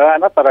Atención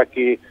Ciudadana para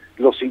que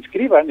los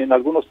inscriban en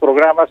algunos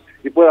programas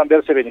y puedan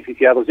verse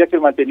beneficiados, ya que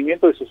el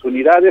mantenimiento de sus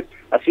unidades,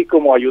 así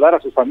como ayudar a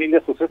sus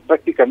familias, pues es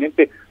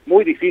prácticamente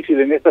muy difícil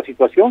en esta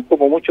situación,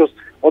 como muchos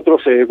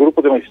otros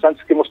grupos de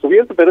manifestantes que hemos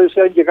cubierto, pero ellos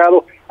han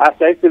llegado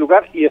hasta este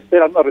lugar y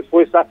esperan una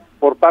respuesta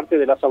por parte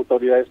de las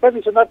autoridades. Para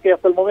mencionar que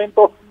hasta el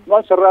momento no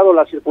han cerrado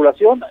la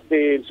circulación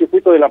del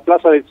circuito de la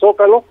Plaza del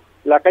Zócalo,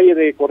 la calle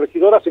de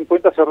Corregidora se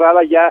encuentra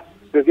cerrada ya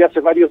desde hace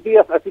varios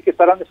días, así que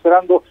estarán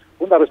esperando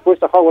una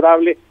respuesta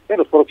favorable en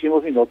los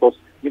próximos minutos.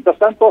 Mientras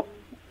tanto,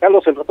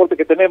 Carlos, el reporte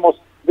que tenemos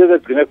desde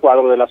el primer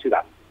cuadro de la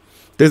ciudad.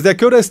 ¿Desde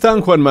qué hora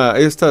están, Juanma,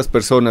 estas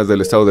personas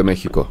del Estado de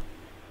México?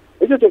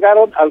 Ellos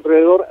llegaron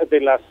alrededor de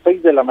las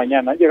 6 de la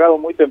mañana, han llegado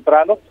muy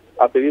temprano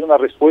a pedir una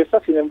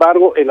respuesta. Sin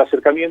embargo, el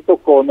acercamiento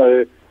con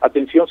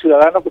Atención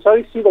Ciudadana pues ha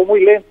sido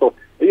muy lento.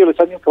 Ellos les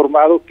han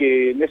informado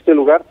que en este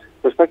lugar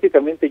pues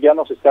prácticamente ya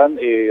nos están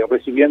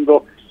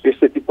recibiendo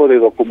este tipo de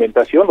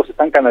documentación, los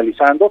están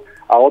canalizando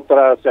a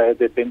otras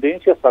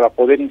dependencias para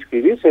poder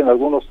inscribirse en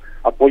algunos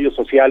apoyos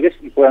sociales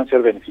y puedan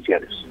ser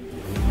beneficiarios.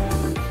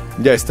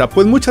 Ya está,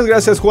 pues muchas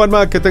gracias,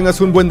 Juanma, que tengas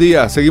un buen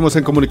día, seguimos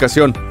en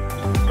comunicación.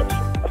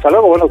 Hasta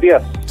luego, buenos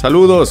días.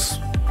 Saludos.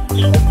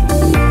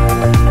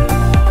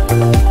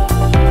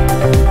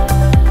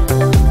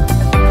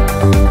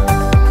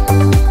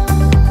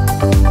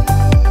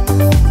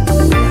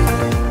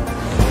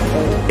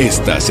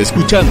 Estás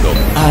escuchando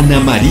a Ana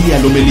María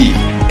Lomelí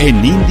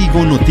en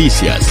Indigo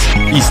Noticias.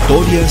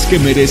 Historias que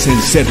merecen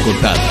ser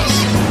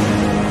contadas.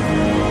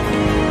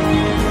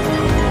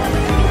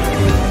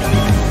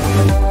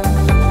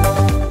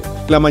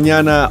 La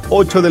mañana,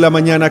 8 de la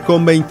mañana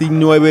con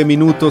 29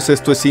 minutos.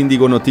 Esto es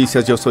Indigo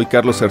Noticias. Yo soy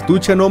Carlos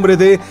Sertuche, a nombre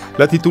de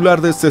la titular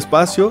de este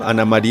espacio,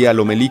 Ana María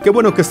Lomelí. Qué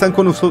bueno que están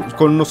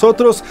con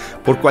nosotros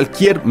por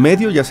cualquier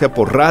medio, ya sea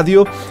por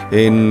radio,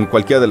 en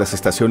cualquiera de las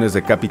estaciones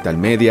de Capital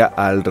Media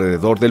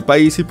alrededor del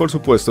país y por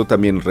supuesto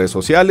también en redes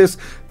sociales,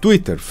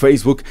 Twitter,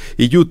 Facebook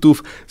y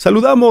YouTube.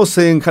 Saludamos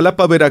en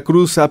Jalapa,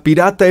 Veracruz a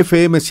Pirata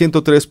FM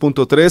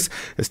 103.3.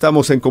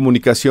 Estamos en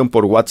comunicación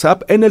por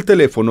WhatsApp en el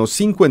teléfono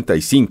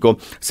 55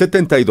 70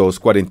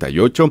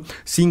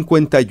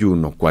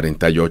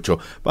 7248-5148.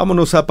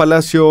 Vámonos a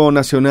Palacio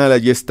Nacional.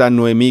 Allí está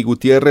Noemí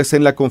Gutiérrez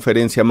en la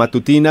conferencia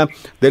matutina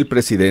del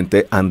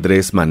presidente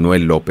Andrés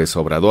Manuel López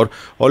Obrador.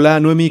 Hola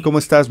Noemí, ¿cómo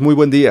estás? Muy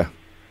buen día.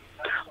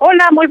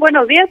 Hola, muy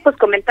buenos días. Pues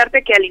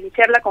comentarte que al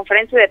iniciar la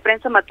conferencia de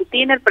prensa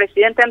matutina, el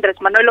presidente Andrés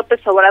Manuel López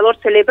Obrador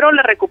celebró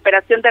la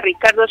recuperación de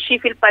Ricardo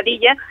Sheffield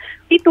Padilla,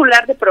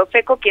 titular de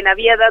Profeco, quien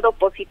había dado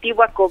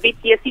positivo a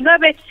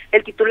COVID-19.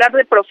 El titular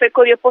de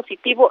Profeco dio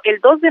positivo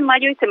el 2 de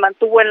mayo y se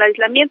mantuvo en el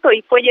aislamiento,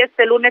 y fue ya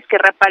este lunes que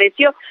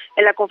reapareció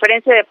en la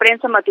conferencia de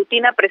prensa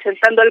matutina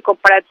presentando el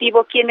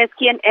comparativo quién es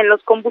quién en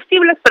los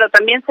combustibles, pero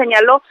también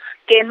señaló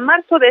que en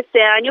marzo de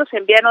este año se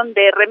enviaron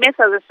de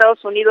remesas de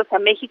Estados Unidos a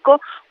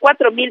México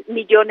 4,000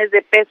 millones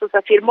de pesos.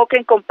 Afirmó que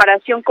en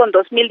comparación con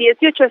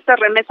 2018 estas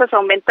remesas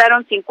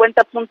aumentaron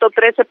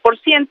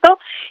 50.13%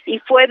 y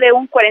fue de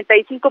un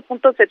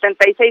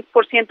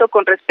 45.76%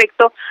 con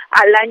respecto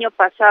al año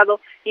pasado.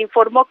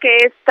 Informó que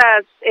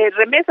estas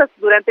remesas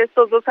durante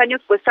estos 2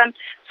 años pues han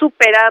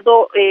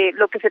superado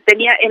lo que se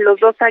tenía en los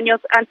 2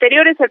 años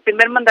anteriores. El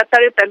primer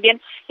mandatario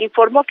también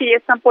informó que ya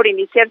están por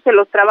iniciarse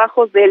los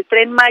trabajos del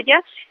Tren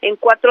Maya en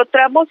 4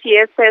 tramos, y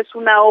esta es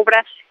una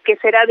obra que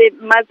será de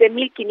más de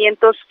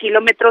 1,500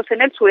 kilómetros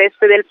en el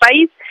sureste del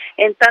país,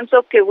 en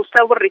tanto que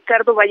Gustavo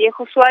Ricardo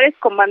Vallejo Suárez,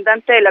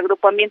 comandante del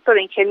agrupamiento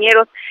de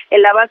ingenieros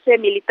en la base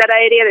militar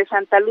aérea de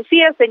Santa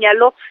Lucía,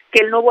 señaló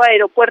que el nuevo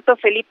aeropuerto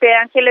Felipe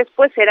Ángeles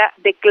pues será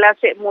de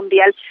clase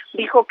mundial.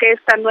 Dijo que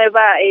esta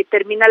nueva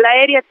terminal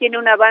aérea tiene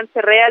un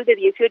avance real de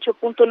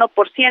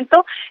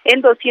 18.1%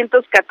 en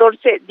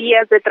 214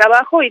 días de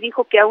trabajo, y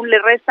dijo que aún le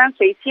restan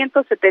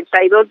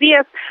 672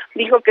 días.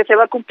 Dijo que se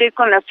va a cumplir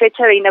con la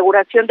fecha de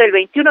inauguración del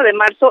 21 de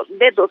marzo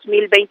de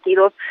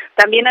 2022.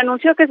 También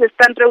anunció que se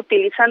están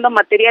reutilizando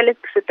materiales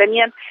que se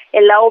tenían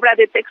en la obra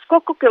de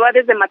Texcoco, que va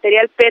desde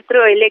material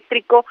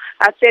petroeléctrico,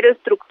 acero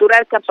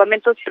estructural,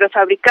 campamentos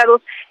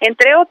prefabricados,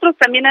 entre otros.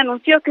 También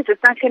anunció que se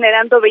están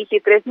generando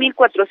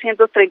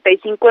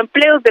 23,435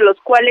 empleos, de los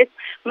cuales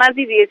más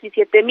de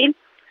 17,000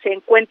 se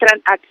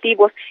encuentran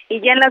activos. Y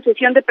ya en la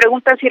sesión de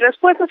preguntas y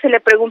respuestas se le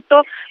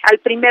preguntó al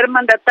primer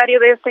mandatario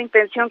de esta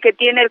intención que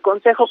tiene el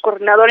Consejo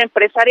Coordinador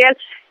Empresarial,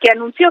 que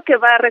anunció que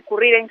va a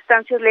recurrir a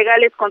instancias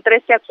legales contra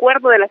este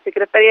acuerdo de la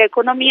Secretaría de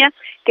Economía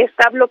que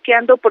está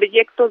bloqueando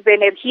proyectos de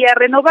energía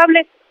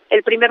renovable.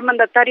 El primer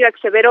mandatario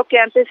aseveró que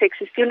antes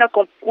existía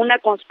una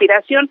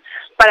conspiración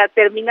para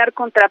terminar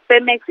contra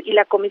Pemex y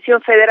la Comisión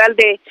Federal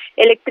de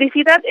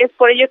Electricidad. Es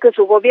por ello que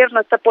su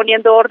gobierno está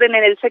poniendo orden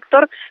en el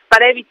sector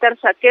para evitar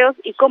saqueos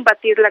y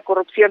combatir la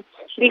corrupción.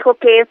 Dijo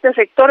que este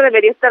sector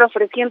debería estar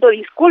ofreciendo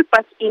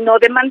disculpas y no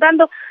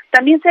demandando.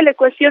 También se le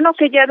cuestionó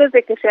que ya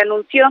desde que se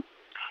anunció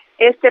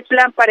este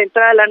plan para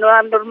entrar a la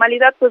nueva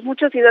normalidad, pues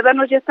muchos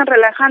ciudadanos ya están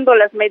relajando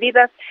las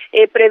medidas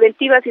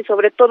preventivas y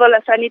sobre todo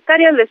las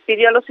sanitarias. Les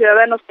pidió a los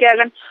ciudadanos que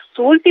hagan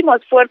su último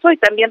esfuerzo, y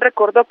también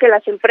recordó que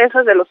las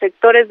empresas de los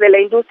sectores de la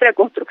industria,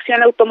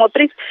 construcción,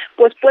 automotriz,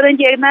 pues pueden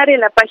llenar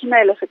en la página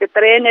de la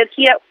Secretaría de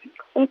Energía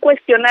un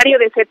cuestionario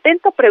de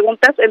 70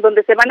 preguntas en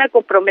donde se van a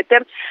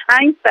comprometer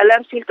a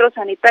instalar filtros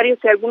sanitarios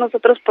y algunos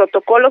otros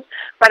protocolos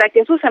para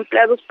que sus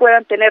empleados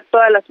puedan tener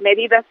todas las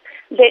medidas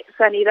de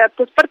sanidad.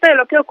 Pues parte de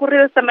lo que ha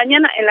ocurrido esta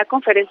mañana en la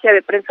conferencia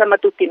de prensa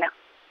matutina.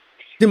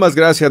 Muchísimas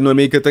gracias,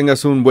 Noemí, que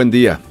tengas un buen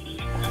día.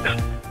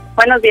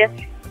 Buenos días.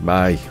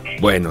 Bye.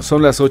 Bueno,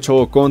 son las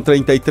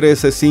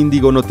 8:33, es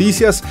Indigo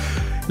Noticias.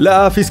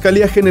 La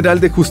Fiscalía General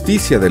de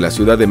Justicia de la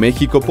Ciudad de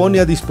México pone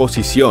a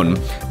disposición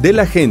de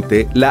la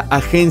gente la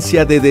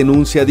agencia de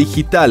denuncia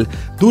digital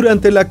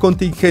durante la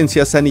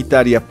contingencia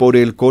sanitaria por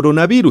el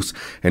coronavirus.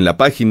 En la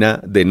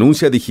página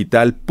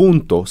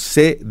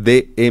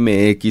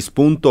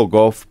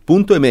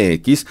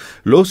denunciadigital.cdmx.gov.mx,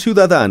 los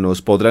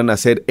ciudadanos podrán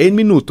hacer en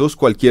minutos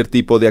cualquier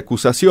tipo de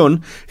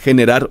acusación,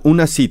 generar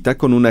una cita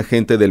con un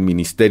agente del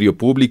Ministerio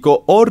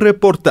Público o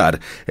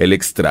reportar el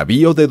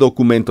extravío de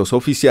documentos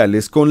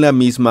oficiales con la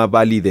misma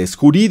validez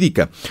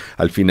jurídica.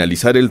 Al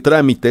finalizar el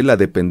trámite, la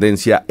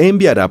dependencia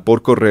enviará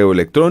por correo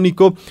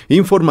electrónico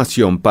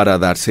información para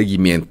dar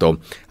seguimiento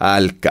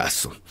al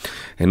caso.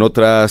 En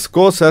otras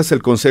cosas,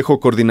 el Consejo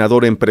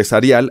Coordinador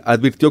Empresarial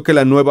advirtió que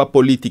la nueva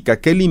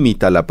política que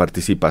limita la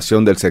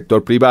participación del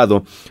sector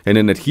privado en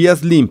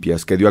energías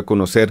limpias que dio a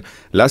conocer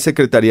la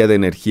Secretaría de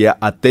Energía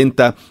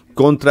atenta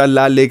contra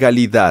la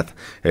legalidad,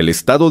 el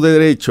Estado de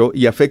Derecho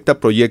y afecta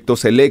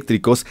proyectos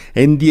eléctricos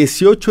en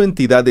 18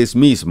 entidades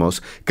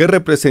mismos que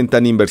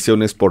representan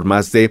inversiones por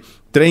más de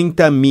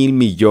 30,000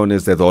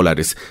 millones de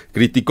dólares.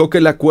 Criticó que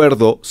el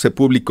acuerdo se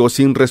publicó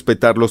sin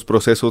respetar los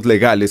procesos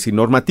legales y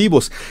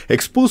normativos.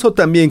 Expuso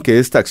también que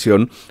esta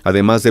acción,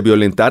 además de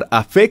violentar,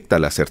 afecta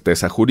la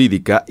certeza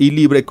jurídica y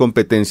libre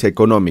competencia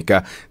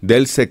económica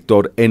del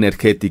sector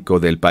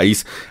energético del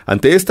país.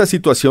 Ante esta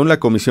situación,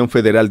 la Comisión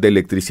Federal de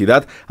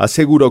Electricidad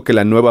aseguró que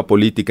la nueva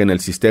política en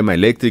el sistema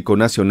eléctrico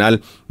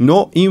nacional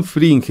no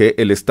infringe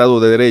el Estado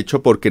de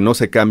Derecho porque no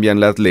se cambian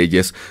las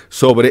leyes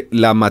sobre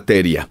la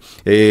materia.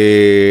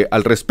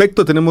 Al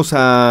respecto tenemos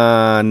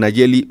a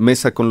Nayeli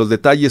Mesa con los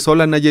detalles.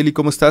 Hola Nayeli,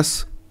 ¿cómo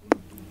estás?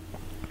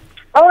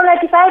 Hola,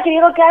 ¿qué tal,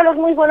 querido Carlos?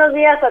 Muy buenos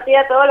días a ti y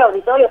a todo el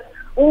auditorio.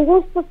 Un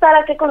gusto estar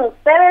aquí con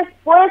ustedes,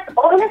 pues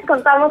hoy les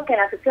contamos que en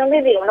la sección de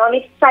Indigo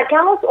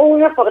sacamos un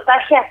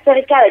reportaje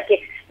acerca de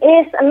que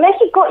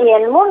México y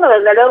el mundo,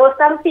 desde luego,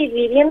 están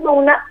viviendo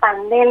una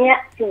pandemia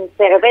sin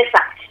cerveza.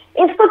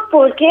 Esto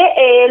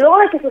porque luego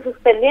de que se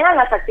suspendieran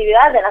las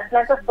actividades de las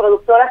plantas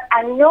productoras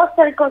al no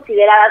ser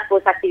consideradas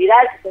pues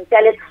actividades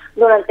esenciales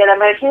durante la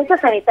emergencia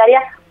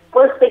sanitaria,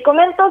 pues te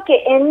comento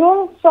que en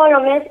un solo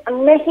mes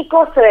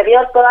México se bebió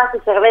toda su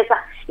cerveza.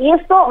 Y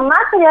esto,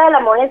 más allá de la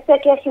molestia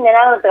que ha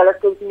generado entre los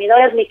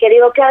consumidores, mi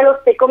querido Carlos,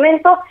 te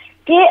comento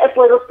que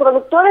pues los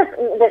productores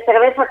de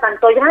cerveza,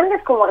 tanto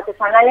grandes como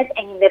artesanales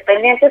e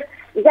independientes,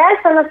 ya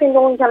están haciendo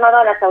un llamado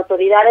a las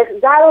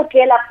autoridades, dado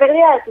que la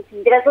pérdida de sus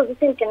ingresos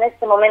dicen que en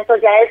este momento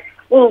ya es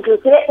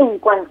inclusive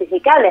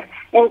incuantificable.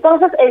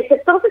 Entonces, el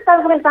sector se está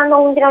enfrentando a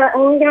un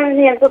gran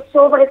riesgo,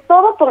 sobre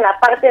todo por la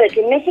parte de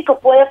que México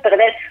puede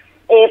perder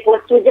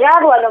pues su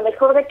grado, a lo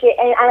mejor de que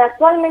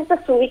actualmente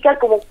se ubica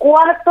como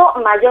cuarto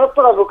mayor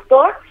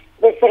productor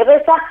de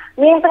cerveza,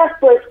 mientras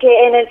pues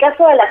que en el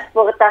caso de la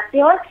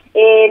exportación,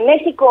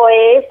 México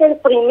es el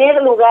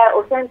primer lugar.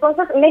 O sea,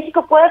 entonces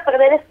México puede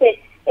perder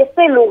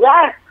este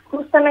lugar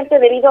justamente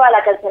debido a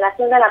la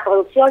cancelación de la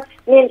producción,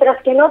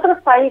 mientras que en otros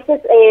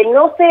países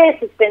no se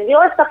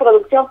suspendió esta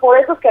producción. Por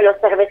eso es que los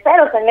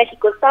cerveceros en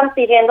México están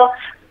pidiendo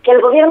que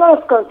el gobierno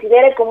los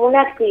considere como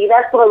una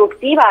actividad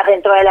productiva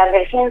dentro de la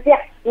emergencia,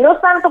 no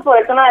tanto por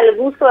el tema del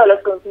gusto de los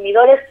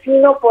consumidores,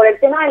 sino por el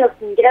tema de los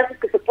ingresos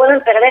que se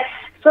pueden perder,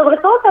 sobre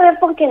todo también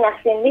porque en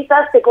las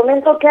tienditas, te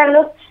comento,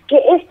 Carlos, que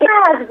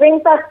estas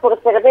ventas por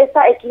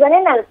cerveza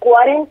equivalen al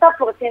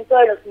 40%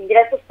 de los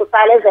ingresos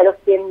totales de los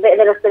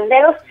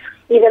tenderos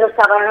y de los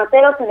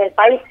abarroteros en el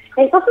país.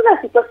 Entonces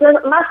la situación,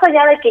 más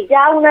allá de que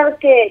ya una vez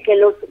que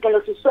los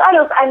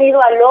usuarios han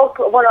ido al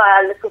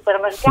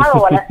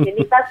supermercado o a las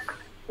tienditas,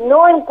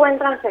 no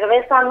encuentran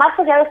cerveza, más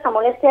allá de esta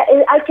molestia,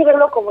 hay que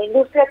verlo como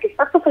industria que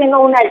está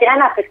sufriendo una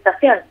gran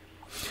afectación.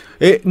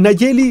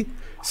 Nayeli,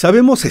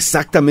 ¿sabemos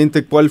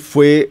exactamente cuál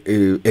fue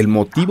el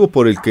motivo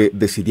por el que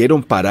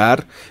decidieron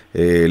parar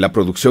la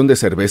producción de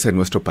cerveza en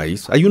nuestro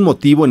país? ¿Hay un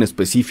motivo en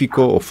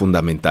específico o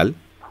fundamental?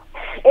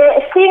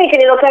 Sí, mi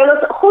querido Carlos,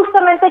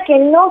 justamente que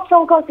no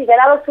son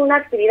considerados una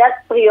actividad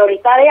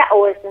prioritaria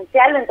o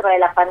esencial dentro de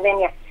la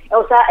pandemia.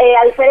 O sea,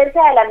 a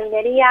diferencia de la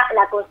minería,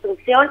 la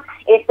construcción,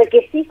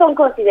 que sí son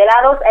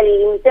considerados,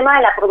 el tema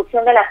de la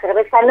producción de la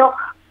cerveza no,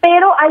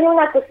 pero hay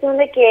una cuestión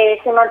de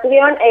que se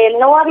mantuvieron,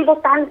 no ha habido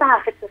tanta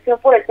afectación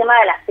por el tema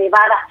de la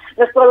cebada.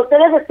 Los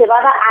productores de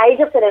cebada, a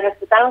ellos se les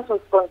respetaron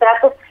sus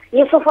contratos,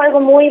 y eso fue algo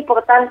muy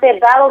importante,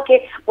 dado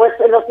que pues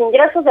los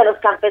ingresos de los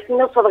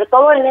campesinos, sobre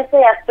todo en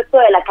ese aspecto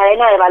de la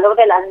cadena de valor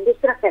de la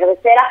industria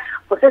cervecera,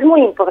 pues es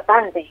muy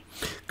importante.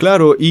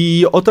 Claro,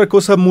 y otra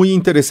cosa muy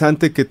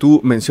interesante que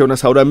tú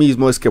mencionas ahora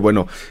mismo es que,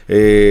 bueno,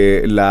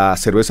 la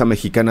cerveza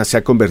mexicana se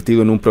ha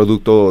convertido en un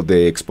producto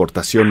de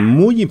exportación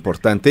muy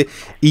importante,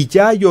 y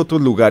ya hay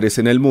otros lugares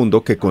en el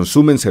mundo que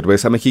consumen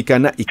cerveza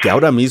mexicana y que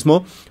ahora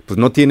mismo pues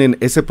no tienen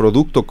ese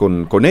producto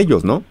con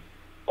ellos, ¿no?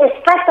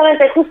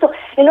 Exactamente, justo.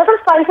 En otros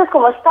países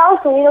como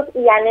Estados Unidos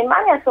y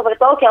Alemania, sobre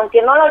todo, que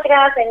aunque no lo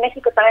creas, en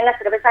México también la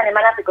cerveza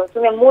alemana se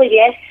consume muy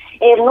bien,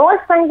 no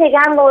están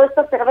llegando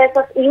estas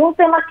cervezas, y un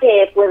tema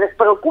que pues les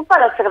preocupa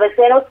a los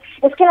cerveceros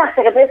es que la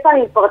cerveza de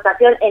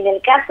importación, en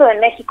el caso de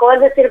México, es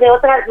decir, de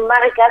otras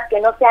marcas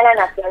que no sea la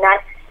nacional,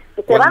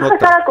 se va a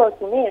empezar a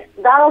consumir,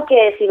 dado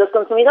que si los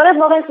consumidores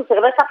no ven su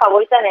cerveza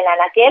favorita en el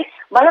anaquel,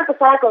 van a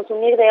empezar a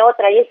consumir de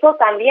otra, y eso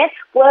también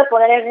puede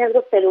poner en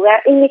riesgo este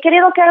lugar. Y mi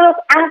querido Carlos,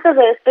 antes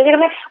de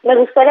despedirme, me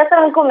gustaría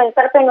también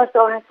comentarte en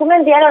nuestro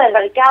resumen diario del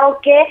mercado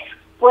que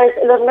pues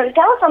los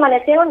mercados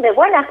amanecieron de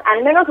buenas.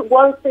 Al menos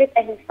Wall Street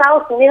en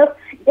Estados Unidos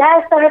ya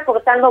está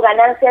reportando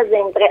ganancias de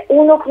entre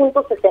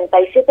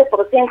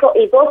 1.77%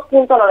 y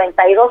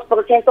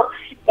 2.92%.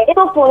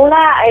 Esto por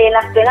la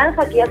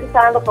esperanza que ya se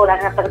está dando por la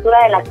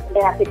reapertura de las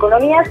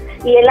economías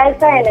y el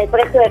alza en el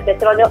precio del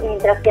petróleo,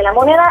 mientras que la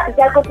moneda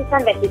ya cotiza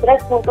en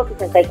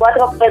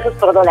 23.64 pesos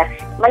por dólar.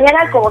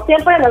 Mañana, como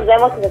siempre, nos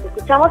vemos y nos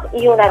escuchamos,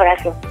 y un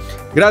abrazo.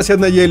 Gracias,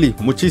 Nayeli,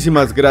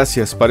 muchísimas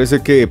gracias.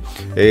 Parece que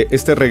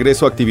este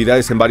regreso a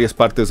actividades en varias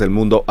partes del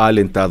mundo ha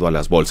alentado a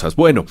las bolsas.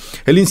 Bueno,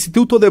 el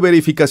Instituto de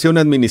Verificación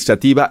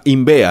Administrativa,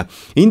 INVEA,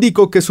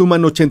 indicó que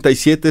suman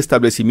 87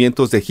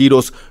 establecimientos de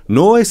giros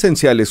no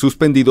esenciales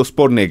suspendidos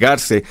por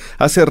negarse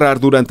a cerrar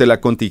durante la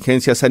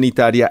contingencia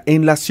sanitaria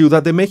en la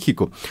Ciudad de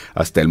México.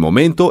 Hasta el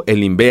momento,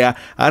 el INVEA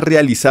ha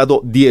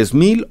realizado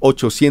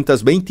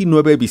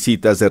 10.829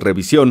 visitas de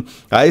revisión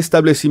a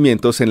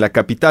establecimientos en la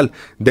capital,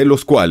 de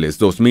los cuales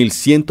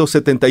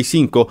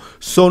 2.175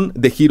 son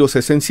de giros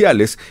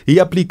esenciales y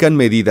aplican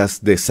medidas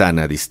de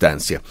sana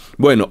distancia.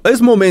 Bueno,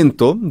 es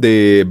momento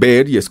de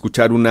ver y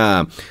escuchar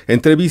una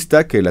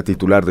entrevista que la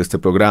titular de este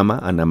programa,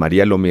 Ana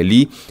María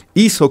Lomelí,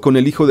 hizo con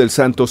el Hijo del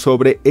Santo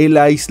sobre el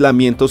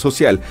aislamiento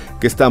social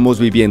que estamos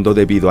viviendo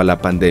debido a la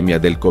pandemia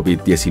del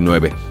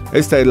COVID-19.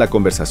 Esta es la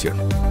conversación.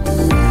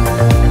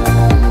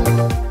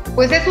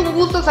 Pues es un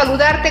gusto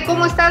saludarte.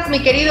 ¿Cómo estás,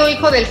 mi querido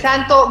Hijo del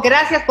Santo?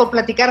 Gracias por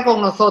platicar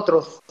con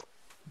nosotros.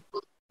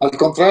 Al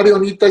contrario,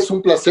 Anita, es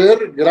un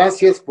placer.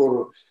 Gracias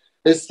por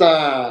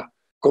esta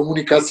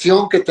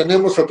comunicación que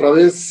tenemos a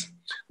través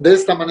de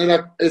esta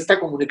manera, esta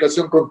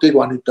comunicación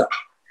contigo, Anita.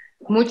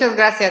 Muchas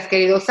gracias,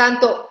 querido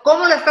Santo.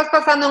 ¿Cómo la estás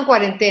pasando en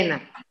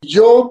cuarentena?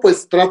 Yo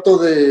pues trato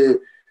de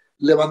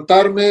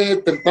levantarme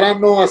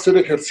temprano, hacer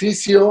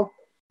ejercicio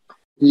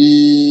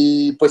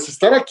y pues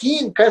estar aquí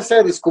en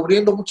casa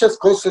descubriendo muchas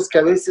cosas que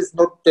a veces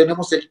no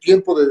tenemos el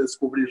tiempo de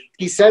descubrir.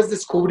 Quizás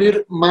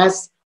descubrir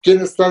más quién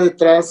está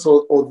detrás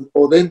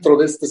o dentro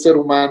de este ser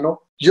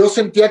humano. Yo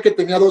sentía que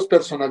tenía dos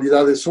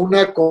personalidades,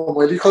 una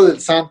como el hijo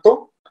del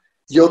santo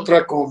y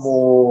otra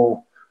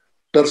como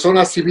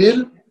persona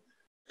civil,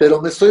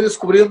 pero me estoy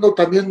descubriendo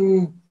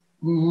también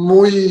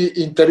muy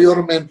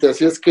interiormente,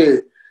 así es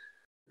que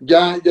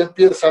ya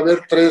empiezo a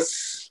ver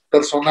 3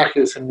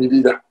 personajes en mi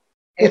vida.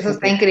 Eso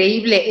está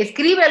increíble.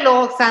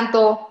 Escríbelo,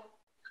 Santo.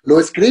 Lo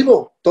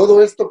escribo,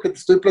 todo esto que te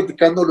estoy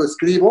platicando lo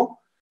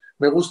escribo.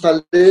 Me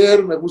gusta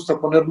leer, me gusta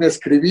ponerme a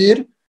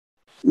escribir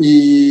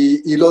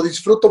y lo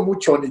disfruto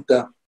mucho,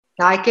 Anita.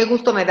 Ay, qué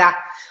gusto me da.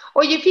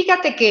 Oye,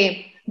 fíjate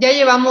que ya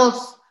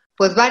llevamos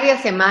pues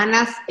varias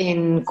semanas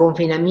en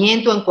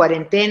confinamiento, en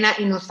cuarentena,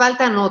 y nos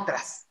faltan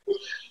otras.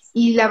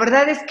 Y la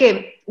verdad es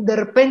que de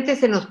repente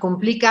se nos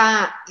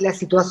complica la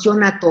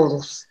situación a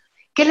todos.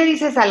 ¿Qué le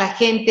dices a la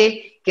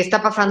gente que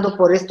está pasando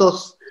por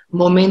estos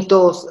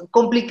momentos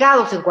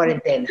complicados en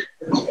cuarentena?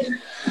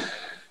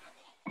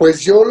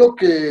 Pues yo lo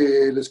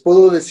que les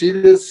puedo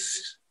decir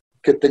es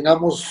que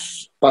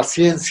tengamos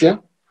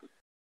paciencia,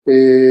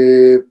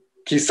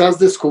 quizás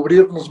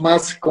descubrirnos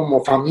más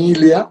como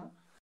familia,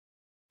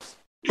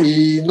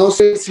 y no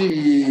sé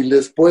si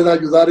les pueda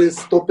ayudar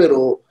esto,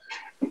 pero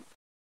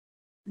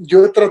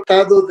yo he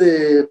tratado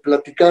de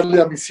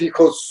platicarle a mis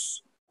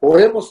hijos, o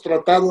hemos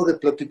tratado de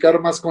platicar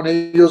más con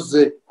ellos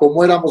de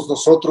cómo éramos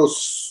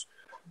nosotros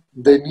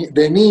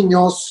de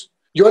niños.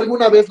 Yo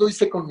alguna vez lo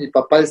hice con mi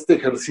papá, este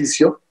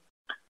ejercicio.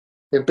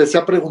 Empecé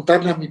a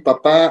preguntarle a mi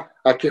papá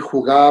a qué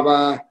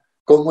jugaba,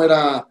 cómo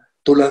era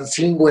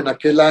Tulancingo en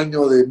aquel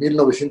año de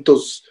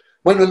 1900.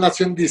 Bueno, él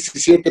nació en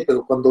 17,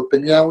 pero cuando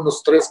tenía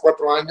unos 3,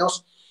 4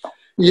 años,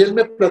 y él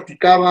me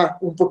platicaba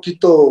un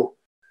poquito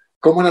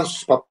cómo eran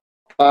sus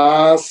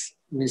papás,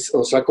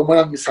 o sea, cómo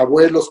eran mis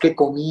abuelos, qué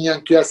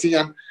comían, qué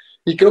hacían,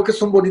 y creo que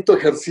es un bonito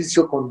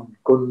ejercicio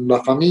con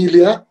la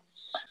familia.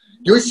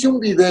 Yo hice un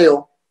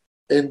video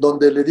en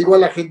donde le digo a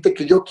la gente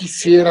que yo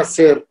quisiera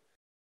ser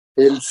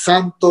el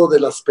santo de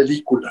las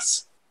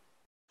películas,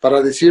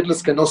 para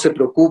decirles que no se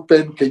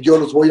preocupen, que yo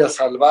los voy a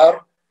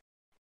salvar,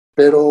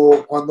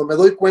 pero cuando me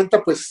doy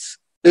cuenta, pues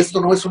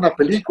esto no es una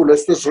película,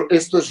 esto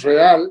es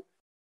real,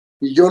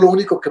 y yo lo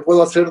único que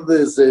puedo hacer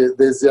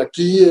desde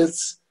aquí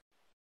es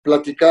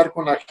platicar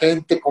con la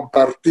gente,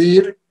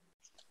 compartir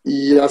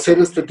y hacer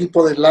este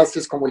tipo de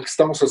enlaces como el que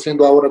estamos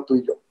haciendo ahora tú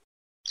y yo.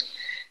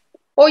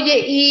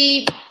 Oye,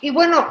 y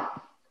bueno,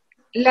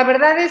 la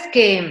verdad es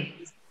que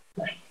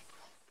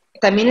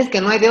también es que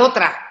no hay de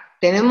otra.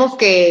 Tenemos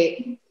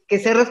que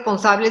ser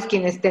responsables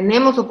quienes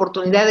tenemos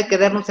oportunidad de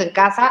quedarnos en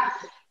casa,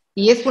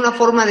 y es una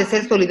forma de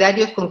ser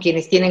solidarios con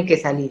quienes tienen que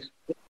salir.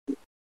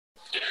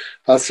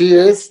 Así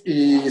es,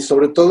 y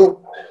sobre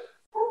todo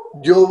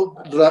yo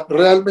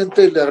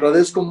realmente le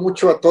agradezco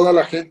mucho a toda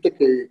la gente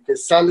que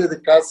sale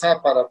de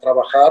casa para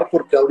trabajar,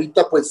 porque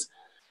ahorita pues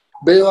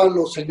veo a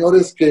los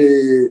señores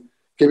que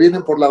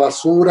vienen por la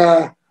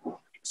basura,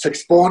 se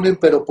exponen,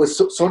 pero pues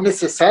son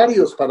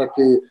necesarios para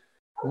que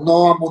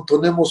no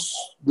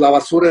amontonemos la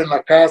basura en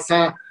la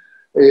casa,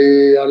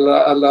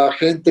 a la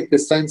gente que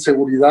está en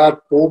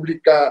seguridad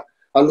pública,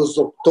 a los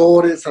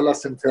doctores, a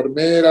las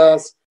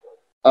enfermeras,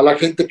 a la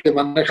gente que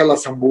maneja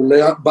las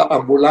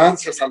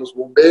ambulancias, a los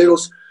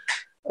bomberos,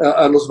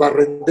 a los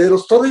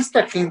barrenderos, toda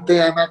esta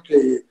gente, Ana,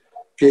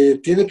 que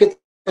tiene que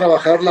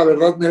trabajar, la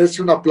verdad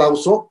merece un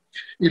aplauso,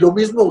 y lo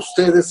mismo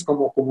ustedes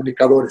como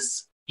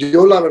comunicadores.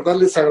 Yo la verdad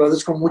les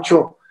agradezco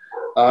mucho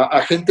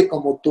a gente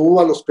como tú,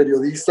 a los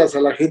periodistas,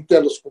 a la gente,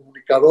 a los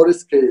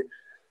comunicadores que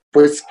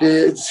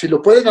si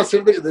lo pueden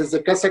hacer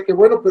desde casa, qué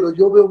bueno, pero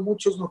yo veo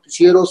muchos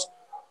noticieros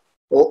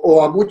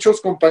o a muchos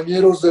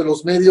compañeros de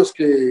los medios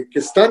que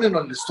están en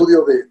el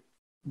estudio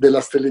de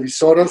las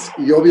televisoras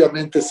y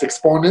obviamente se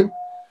exponen,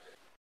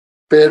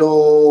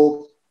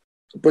 pero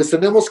pues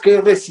tenemos que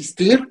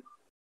resistir,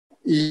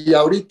 y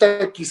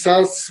ahorita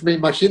quizás me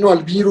imagino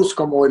al virus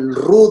como el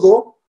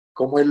rudo,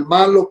 como el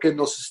malo que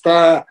nos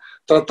está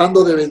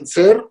tratando de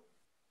vencer,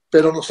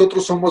 pero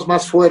nosotros somos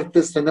más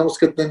fuertes, tenemos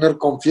que tener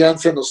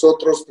confianza en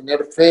nosotros,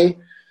 tener fe,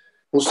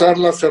 usar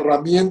las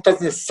herramientas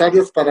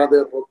necesarias para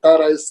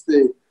derrotar a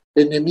este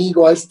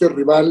enemigo, a este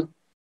rival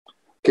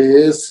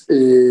que es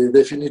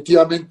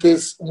definitivamente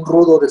es un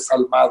rudo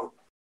desalmado.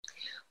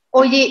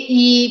 Oye,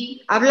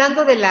 y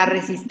hablando de la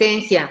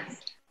resistencia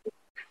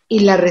y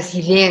la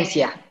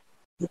resiliencia,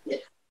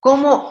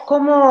 ¿cómo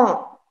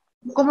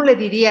le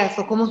dirías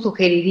o cómo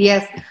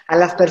sugerirías a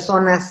las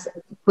personas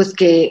pues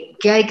que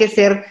hay que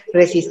ser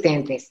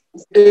resistentes?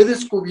 He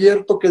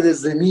descubierto que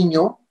desde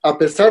niño, a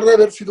pesar de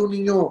haber sido un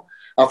niño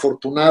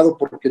afortunado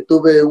porque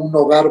tuve un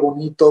hogar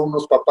bonito,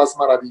 unos papás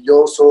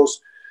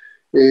maravillosos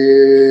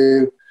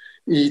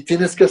y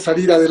tienes que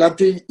salir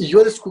adelante. Y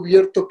yo he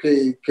descubierto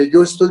que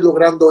yo estoy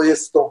logrando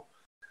esto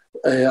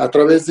a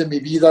través de mi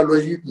vida, lo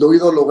he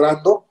ido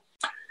logrando.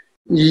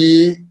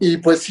 Y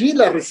pues sí,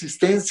 la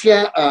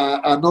resistencia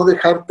a no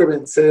dejarte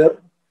vencer,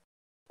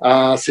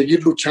 a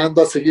seguir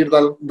luchando, a seguir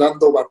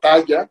dando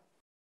batalla.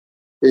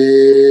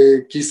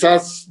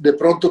 Quizás de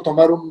pronto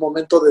tomar un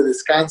momento de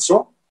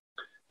descanso,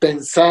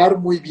 pensar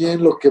muy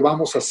bien lo que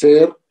vamos a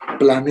hacer,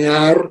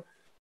 planear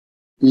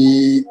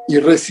y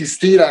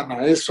resistir,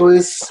 Ana. Eso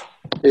es,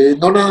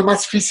 no nada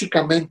más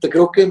físicamente,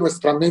 creo que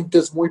nuestra mente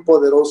es muy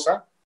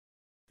poderosa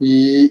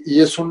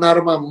y es un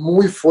arma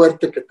muy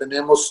fuerte que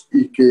tenemos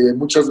y que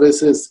muchas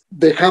veces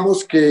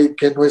dejamos que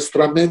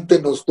nuestra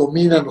mente nos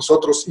domine a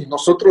nosotros, y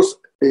nosotros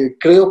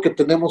creo que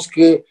tenemos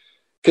que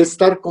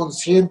estar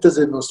conscientes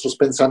de nuestros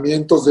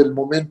pensamientos, del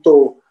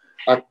momento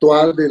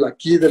actual, del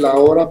aquí, del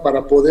ahora,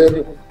 para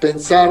poder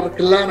pensar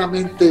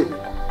claramente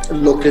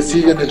lo que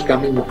sigue en el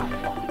camino.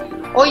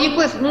 Oye,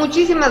 pues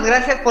muchísimas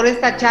gracias por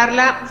esta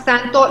charla,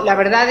 Santo. La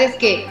verdad es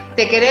que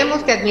te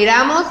queremos, te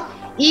admiramos,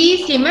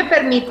 y si me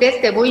permites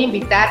te voy a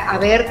invitar a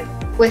ver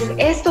pues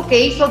esto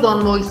que hizo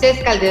don Moisés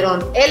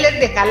Calderón. Él es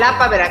de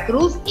Jalapa,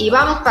 Veracruz, y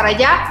vamos para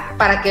allá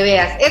para que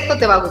veas. Esto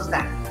te va a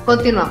gustar.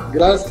 Continuamos.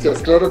 Gracias,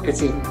 claro que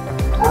sí.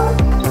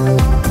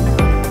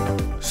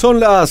 Son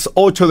las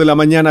 8 de la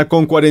mañana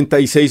con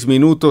 46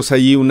 minutos.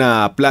 Allí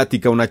una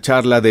plática, una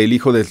charla del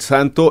Hijo del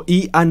Santo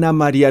y Ana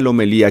María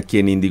Lomelí aquí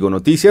en Indigo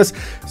Noticias.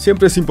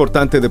 Siempre es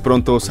importante de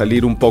pronto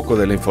salir un poco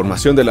de la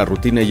información, de la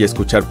rutina, y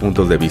escuchar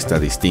puntos de vista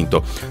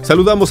distintos.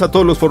 Saludamos a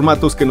todos los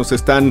formatos que nos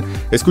están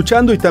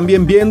escuchando y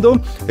también viendo.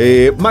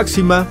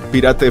 Máxima,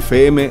 Pirata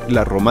FM,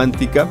 La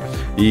Romántica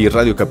y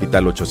Radio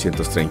Capital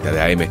 830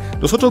 de AM.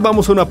 Nosotros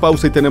vamos a una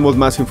pausa y tenemos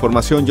más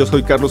información. Yo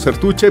soy Carlos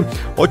Sertuche,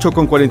 8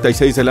 con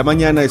 46 de la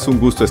mañana. Es un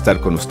gusto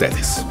estar con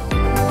ustedes.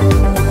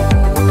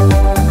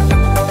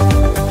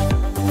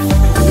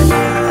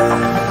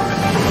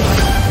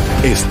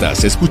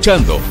 Estás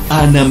escuchando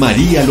a Ana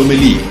María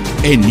Lomelí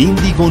en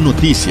Indigo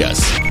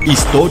Noticias.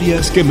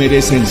 Historias que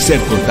merecen ser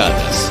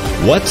contadas.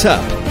 WhatsApp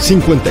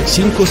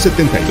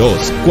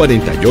 5572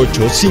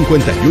 48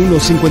 51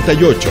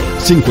 58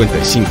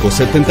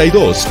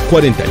 5572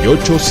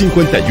 48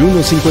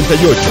 51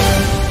 58.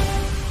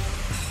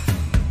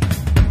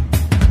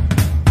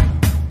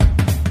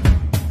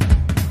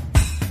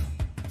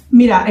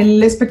 Mira,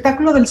 el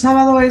espectáculo del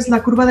sábado es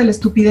La Curva de la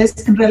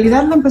Estupidez. En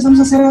realidad lo empezamos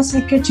a hacer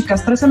hace, ¿qué,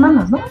 chicas? 3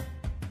 semanas, ¿no?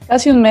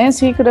 Casi un mes,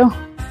 sí, creo.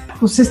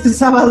 Pues este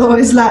sábado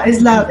es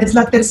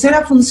la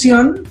tercera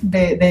función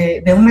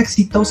de una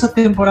exitosa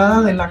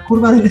temporada de La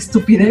Curva de la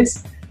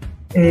Estupidez,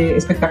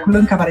 espectáculo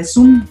en Cabaret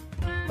Zoom.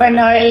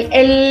 Bueno,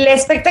 el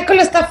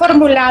espectáculo está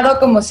formulado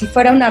como si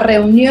fuera una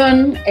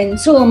reunión en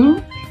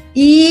Zoom,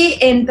 y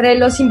entre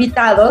los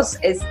invitados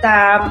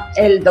está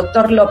el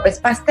doctor López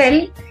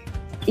Pastel,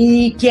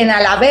 y quien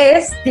a la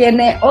vez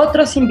tiene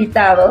otros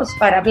invitados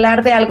para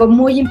hablar de algo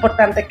muy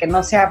importante que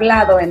no se ha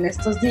hablado en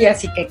estos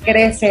días y que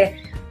crece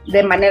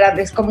de manera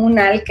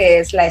descomunal, que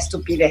es la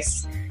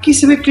estupidez. Aquí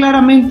se ve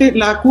claramente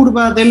la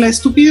curva de la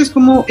estupidez,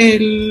 como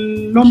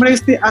el hombre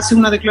hace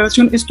una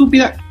declaración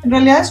estúpida. En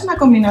realidad es una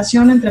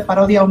combinación entre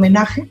parodia y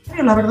homenaje.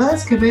 Pero la verdad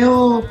es que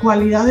veo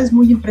cualidades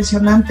muy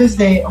impresionantes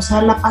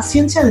la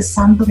paciencia de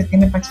Santo que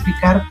tiene para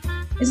explicar.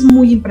 Es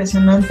muy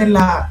impresionante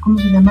la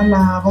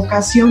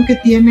vocación que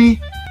tiene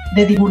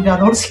de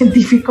divulgador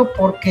científico,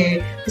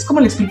 porque es como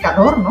el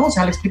explicador, ¿no? O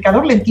sea, al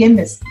explicador le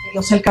entiendes.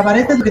 O sea, el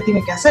cabaret es lo que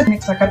tiene que hacer, tiene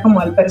que sacar como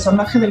al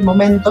personaje del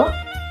momento,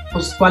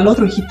 pues, ¿cuál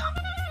otro, hijito?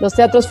 Los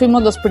teatros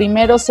fuimos los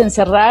primeros en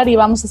cerrar y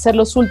vamos a ser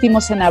los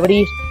últimos en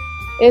abrir.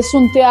 Es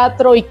un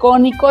teatro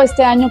icónico,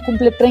 este año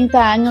cumple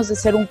 30 años de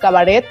ser un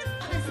cabaret.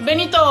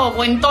 Benito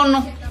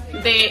Buentono,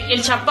 de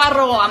El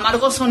Chaparro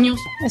Amargoso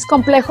News. Es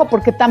complejo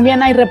porque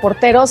también hay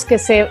reporteros que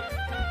se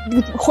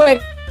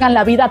juegan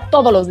la vida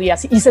todos los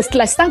días y se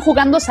la están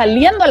jugando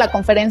saliendo a la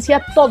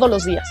conferencia todos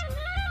los días.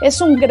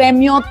 Es un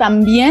gremio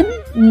también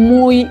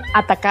muy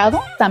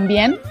atacado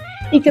también,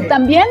 y que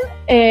también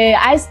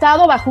ha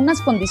estado bajo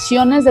unas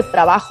condiciones de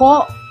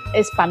trabajo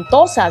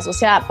espantosas. O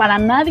sea, para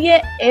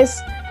nadie es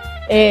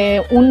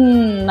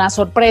una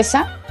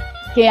sorpresa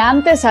que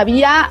antes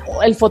había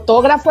el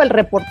fotógrafo, el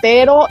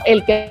reportero,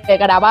 el que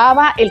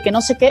grababa, el que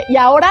no sé qué, y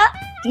ahora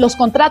los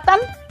contratan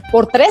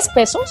por 3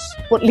 pesos,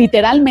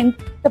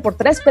 literalmente por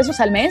 3 pesos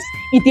al mes,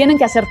 y tienen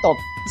que hacer todo.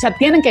 O sea,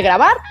 tienen que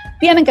grabar,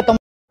 tienen que tomar.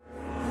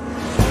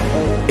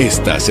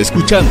 Estás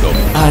escuchando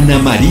a Ana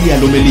María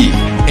Lomelí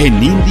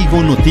en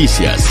Indigo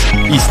Noticias.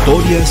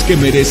 Historias que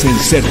merecen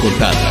ser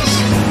contadas.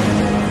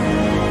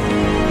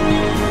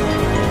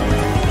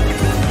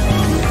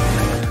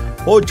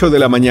 8 de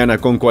la mañana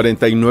con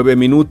 49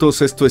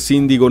 minutos, esto es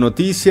Indigo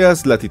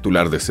Noticias, la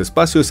titular de este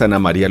espacio es Ana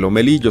María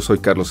Lomelí, yo soy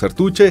Carlos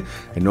Sertuche,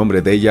 en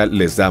nombre de ella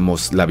les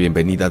damos la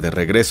bienvenida de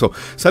regreso.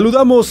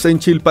 Saludamos en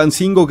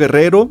Chilpancingo,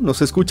 Guerrero,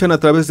 nos escuchan a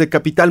través de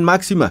Capital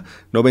Máxima,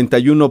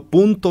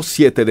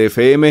 91.7 de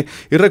FM,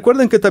 y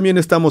recuerden que también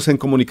estamos en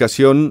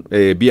comunicación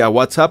vía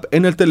WhatsApp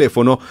en el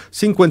teléfono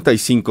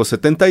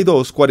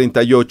 5572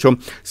 48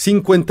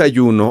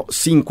 51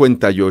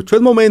 58.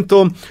 Es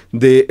momento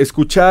de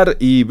escuchar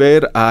y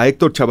ver a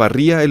Héctor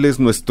Chavarría, él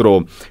es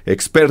nuestro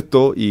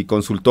experto y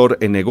consultor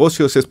en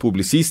negocios, es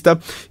publicista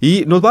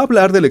y nos va a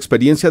hablar de la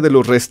experiencia de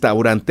los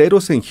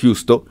restauranteros en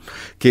Houston,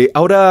 que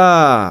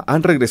ahora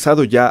han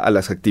regresado ya a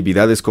las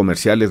actividades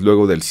comerciales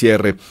luego del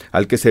cierre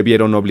al que se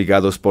vieron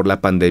obligados por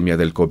la pandemia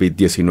del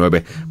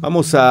COVID-19.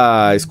 Vamos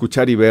a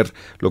escuchar y ver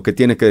lo que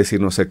tiene que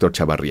decirnos Héctor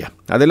Chavarría.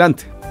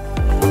 Adelante.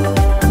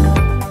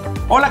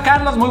 Hola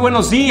Carlos, muy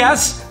buenos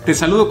días. Te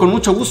saludo con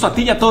mucho gusto a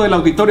ti y a todo el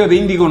auditorio de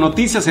Indigo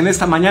Noticias en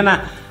esta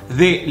mañana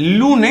de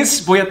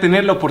lunes. Voy a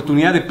tener la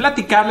oportunidad de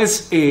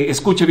platicarles,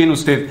 escuche bien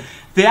usted,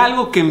 de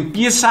algo que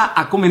empieza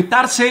a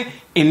comentarse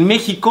en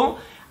México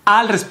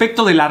al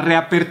respecto de la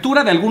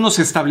reapertura de algunos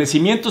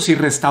establecimientos y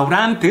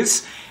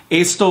restaurantes.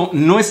 Esto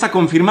no está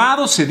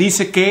confirmado, se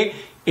dice que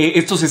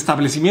estos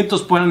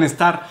establecimientos puedan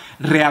estar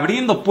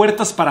reabriendo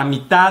puertas para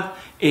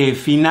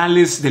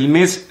finales del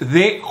mes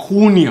de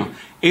junio.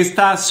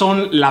 Estas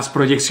son las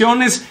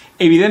proyecciones.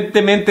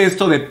 Evidentemente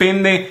esto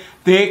depende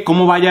de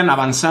cómo vayan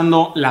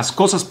avanzando las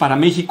cosas para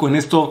México en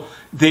esto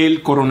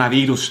del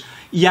coronavirus.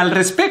 Y al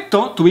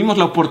respecto, tuvimos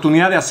la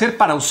oportunidad de hacer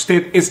para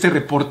usted este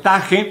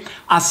reportaje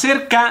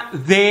acerca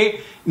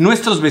de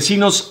nuestros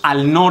vecinos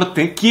al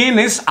norte,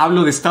 quienes,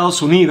 hablo de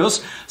Estados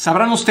Unidos,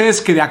 sabrán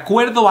ustedes que de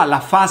acuerdo a la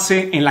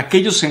fase en la que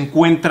ellos se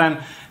encuentran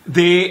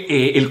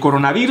el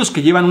coronavirus,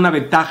 que llevan una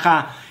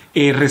ventaja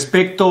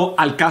respecto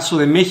al caso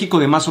de México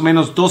de más o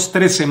menos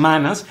 2-3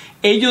 semanas,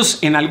 ellos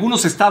en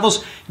algunos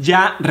estados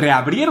ya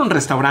reabrieron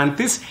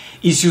restaurantes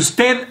y si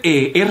usted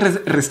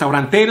es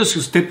restaurantero, si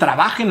usted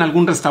trabaja en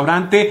algún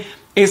restaurante,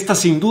 esta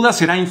sin duda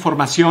será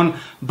información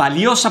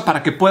valiosa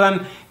para que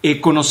puedan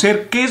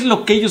conocer qué es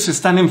lo que ellos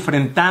están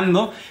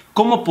enfrentando,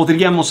 cómo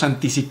podríamos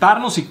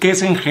anticiparnos y qué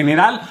es en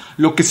general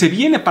lo que se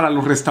viene para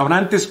los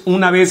restaurantes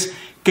una vez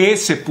que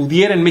se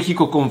pudiera en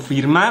México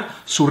confirmar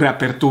su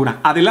reapertura.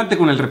 Adelante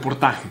con el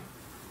reportaje.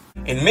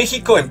 En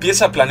México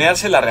empieza a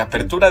planearse la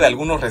reapertura de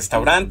algunos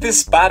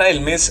restaurantes para el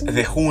mes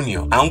de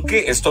junio,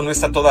 aunque esto no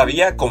está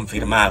todavía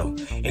confirmado.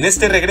 En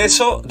este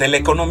regreso de la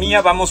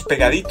economía vamos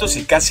pegaditos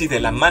y casi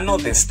de la mano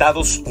de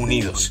Estados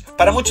Unidos.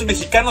 Para muchos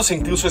mexicanos e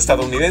incluso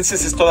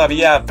estadounidenses es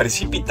todavía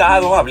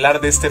precipitado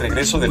hablar de este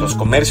regreso de los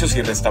comercios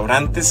y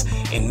restaurantes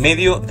en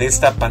medio de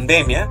esta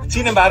pandemia.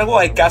 Sin embargo,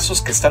 hay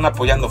casos que están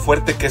apoyando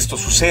fuerte que esto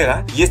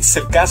suceda y este es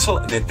el caso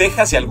de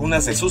Texas y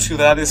algunas de sus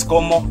ciudades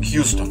como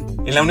Houston.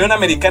 En la Unión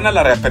Americana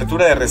la reapertura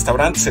de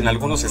restaurantes en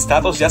algunos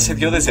estados ya se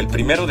dio desde el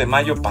 1 de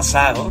mayo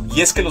pasado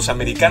y es que los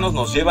americanos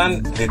nos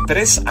llevan de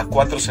 3 a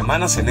 4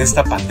 semanas en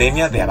esta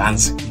pandemia de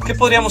avance. ¿Qué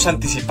podríamos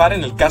anticipar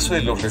en el caso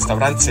de los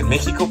restaurantes en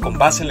México con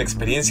base en la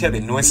experiencia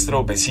de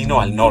nuestro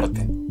vecino al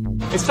norte?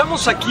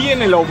 Estamos aquí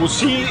en el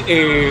Obusi,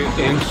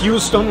 en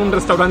Houston, un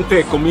restaurante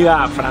de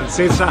comida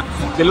francesa,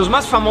 de los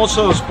más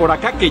famosos por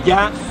acá, que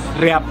ya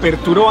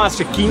reaperturó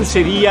hace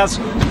 15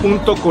 días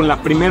junto con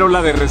la primera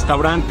ola de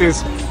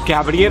restaurantes que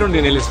abrieron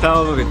en el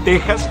estado de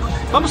Texas.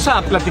 Vamos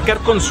a platicar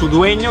con su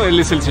dueño, él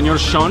es el señor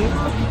Sean,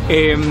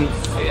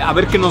 a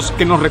ver qué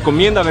nos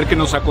recomienda, a ver qué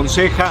nos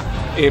aconseja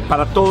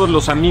para todos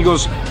los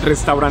amigos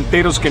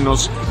restauranteros que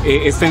nos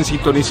estén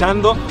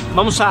sintonizando.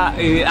 Vamos a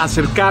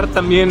acercar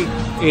también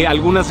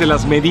algunas de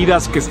las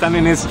medidas que están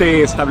en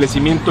este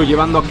establecimiento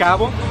llevando a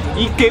cabo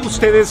y que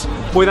ustedes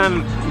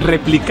puedan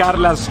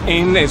replicarlas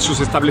en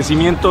sus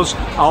establecimientos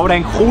ahora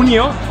en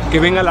junio, que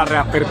venga la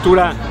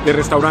reapertura de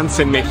restaurantes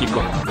en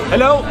México.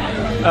 Hello,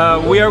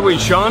 we are with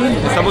Sean.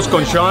 Estamos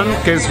con Sean,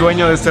 que es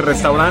dueño de este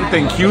restaurante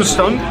en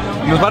Houston.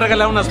 Nos va a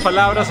regalar unas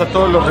palabras a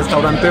todos los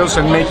restauranteros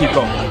en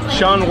México.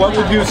 Sean, what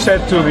would you say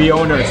to the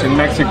owners in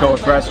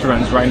Mexico's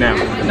restaurants right now?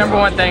 Number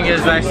one thing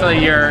is actually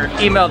your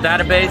email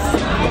database.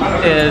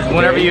 Is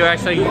whenever you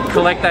actually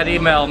collect that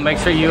email, make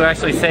sure you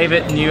actually save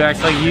it and you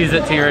actually use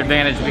it to your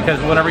advantage, because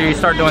whenever you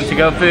start doing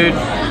to-go food,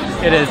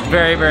 it is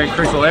very, very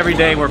crucial. Every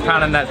day we're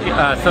pounding that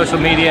social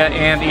media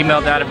and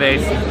email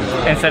database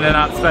and sending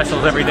out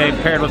specials every day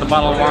paired with a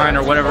bottle of wine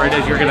or whatever it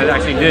is you're going to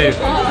actually do.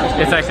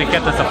 It's actually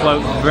kept us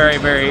afloat very,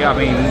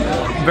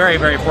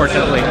 very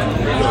fortunately.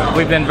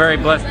 We've been very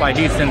blessed by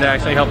Houston to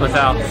actually help us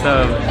out.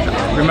 So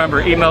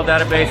remember, email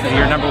database is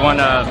your number one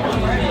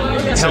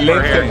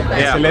Excelente,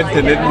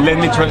 excelente. Let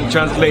me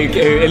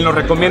translate. Él nos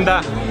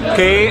recomienda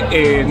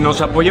que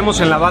nos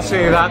apoyemos en la base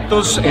de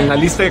datos, en la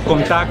lista de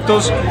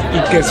contactos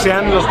y que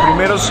sean los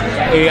primeros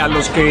a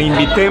los que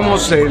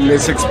invitemos,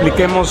 les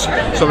expliquemos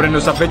sobre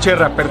nuestra fecha de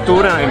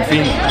reapertura, en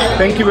fin.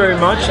 Thank you very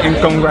much and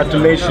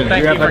congratulations.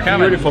 Thank you for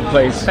coming. Beautiful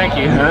place. Thank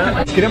you.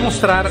 Quería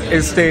mostrar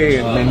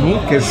este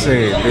menú que es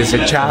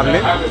desechable,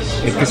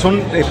 que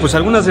son pues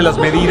algunas de las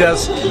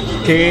medidas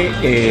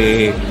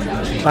que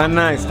van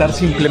a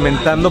estarse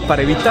implementando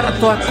para evitar a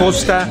toda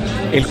costa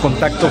el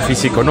contacto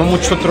físico, ¿no?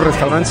 Muchos otros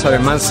restaurantes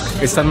además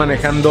están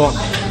manejando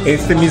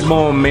este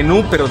mismo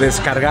menú, pero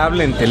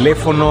descargable en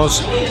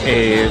teléfonos,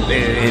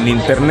 en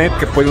internet,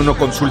 que puede uno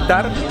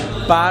consultar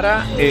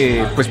para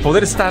pues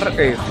poder estar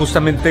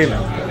justamente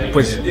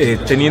pues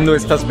teniendo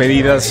estas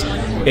medidas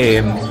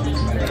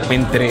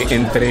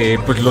entre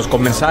pues los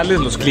comensales,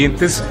 los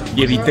clientes,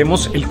 y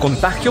evitemos el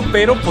contagio,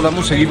 pero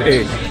podamos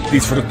seguir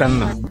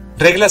disfrutando.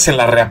 Reglas en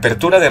la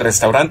reapertura de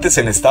restaurantes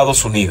en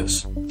Estados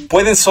Unidos.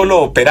 Pueden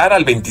solo operar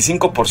al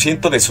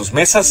 25% de sus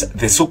mesas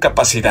de su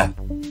capacidad.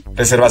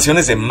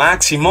 Reservaciones de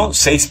máximo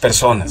 6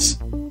 personas.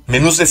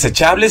 Menús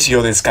desechables y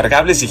o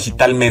descargables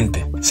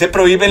digitalmente. Se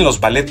prohíben los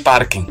valet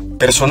parking.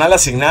 Personal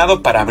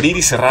asignado para abrir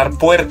y cerrar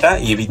puerta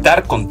y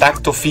evitar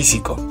contacto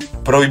físico.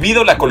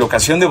 Prohibido la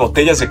colocación de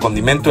botellas de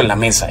condimento en la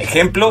mesa.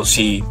 Ejemplo,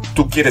 si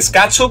tú quieres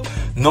catsup,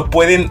 no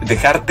pueden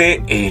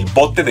dejarte el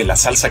bote de la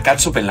salsa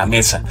catsup en la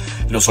mesa.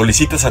 Lo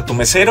solicitas a tu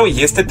mesero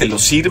y este te lo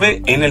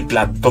sirve en el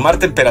plato. Tomar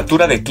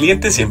temperatura de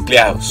clientes y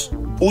empleados.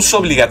 Uso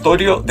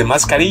obligatorio de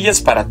mascarillas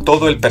para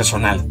todo el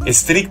personal.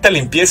 Estricta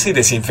limpieza y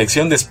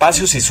desinfección de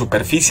espacios y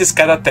superficies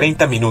cada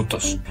 30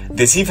 minutos.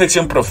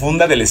 Desinfección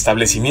profunda del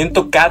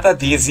establecimiento cada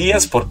 10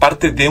 días por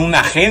parte de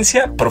una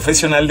agencia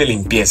profesional de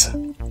limpieza.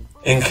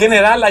 En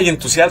general hay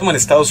entusiasmo en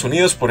Estados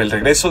Unidos por el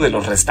regreso de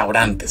los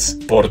restaurantes.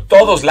 Por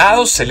todos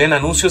lados se leen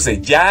anuncios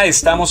de ya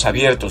estamos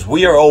abiertos,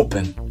 we are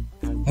open.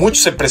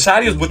 Muchos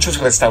empresarios, muchos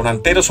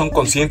restauranteros son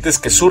conscientes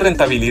que su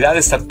rentabilidad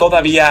está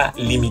todavía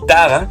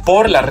limitada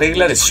por la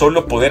regla de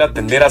solo poder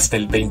atender hasta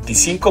el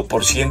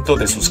 25%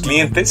 de sus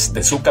clientes,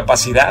 de su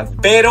capacidad,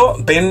 pero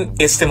ven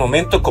este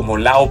momento como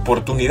la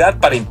oportunidad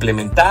para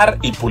implementar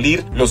y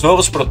pulir los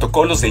nuevos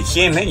protocolos de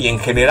higiene y en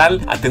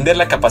general atender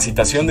la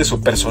capacitación de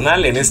su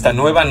personal en esta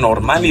nueva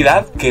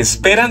normalidad que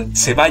esperan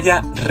se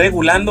vaya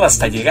regulando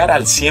hasta llegar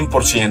al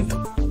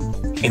 100%.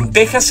 En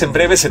Texas, en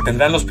breve se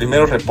tendrán los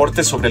primeros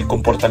reportes sobre el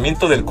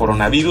comportamiento del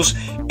coronavirus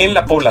en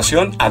la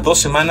población a 2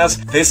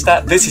 semanas de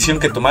esta decisión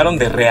que tomaron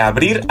de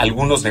reabrir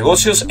algunos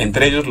negocios,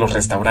 entre ellos los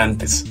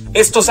restaurantes.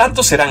 Estos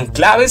datos serán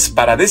claves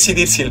para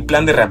decidir si el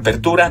plan de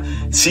reapertura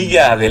sigue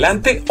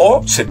adelante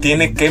o se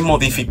tiene que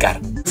modificar.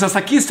 Pues hasta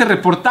aquí este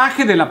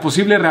reportaje de la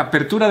posible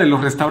reapertura de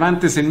los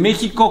restaurantes en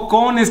México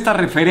con esta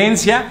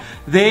referencia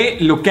de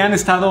lo que han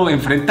estado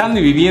enfrentando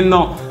y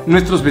viviendo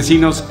nuestros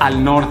vecinos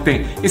al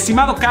norte.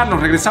 Estimado Carlos,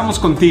 regresamos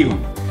contigo.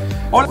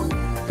 Hola.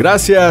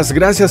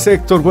 Gracias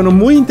Héctor. Bueno,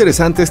 muy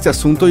interesante este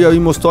asunto. Ya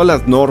vimos todas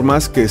las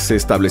normas que se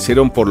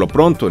establecieron por lo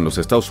pronto en los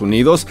Estados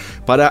Unidos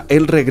para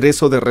el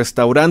regreso de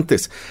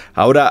restaurantes.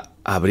 Ahora,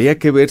 habría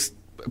que ver.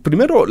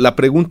 Primero, la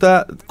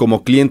pregunta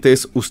como cliente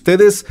es,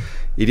 ¿ustedes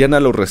irían a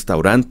los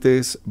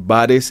restaurantes,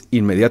 bares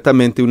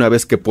inmediatamente una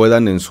vez que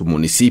puedan en su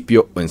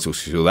municipio o en su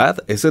ciudad?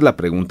 Esa es la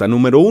pregunta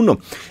número 1.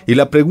 Y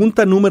la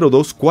pregunta número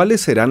 2,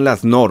 ¿cuáles serán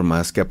las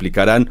normas que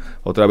aplicarán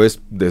otra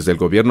vez desde el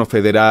gobierno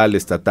federal,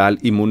 estatal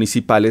y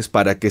municipales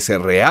para que se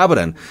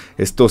reabran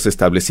estos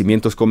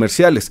establecimientos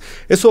comerciales?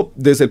 Eso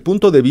desde el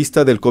punto de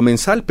vista del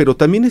comensal, pero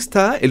también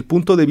está el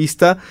punto de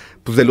vista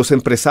pues, de los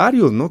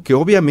empresarios, ¿no? Que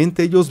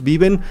obviamente ellos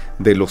viven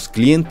de los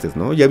clientes,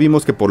 ¿no? Ya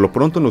vimos que por lo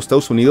pronto en los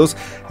Estados Unidos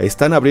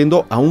están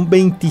abriendo a un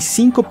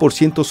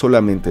 25%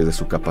 solamente de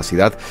su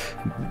capacidad.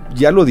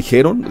 Ya lo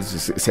dijeron,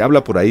 se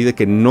habla por ahí de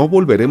que no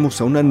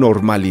volveremos a una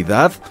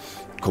normalidad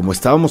como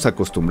estábamos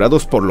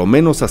acostumbrados, por lo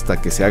menos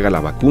hasta que se haga la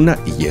vacuna,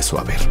 y eso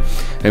a ver.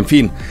 En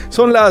fin,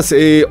 son las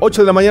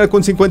 8 de la mañana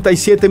con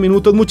 57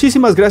 minutos.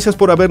 Muchísimas gracias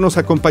por habernos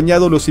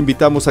acompañado. Los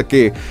invitamos a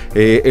que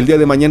el día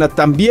de mañana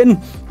también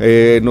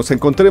nos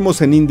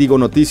encontremos en Indigo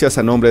Noticias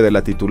a nombre de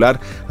la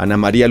titular Ana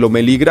María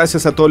Lomelí.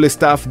 Gracias a todo el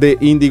staff de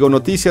Indigo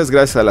Noticias,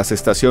 gracias a las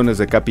estaciones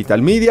de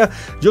Capital Media.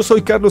 Yo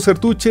soy Carlos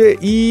Sertuche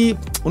y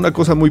una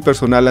cosa muy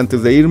personal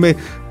antes de irme,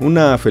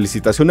 una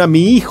felicitación a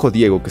mi hijo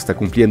Diego, que está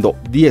cumpliendo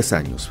 10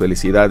 años.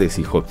 Felicidades,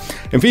 hijo.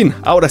 En fin,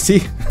 ahora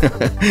sí,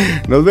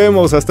 nos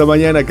vemos hasta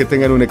mañana, que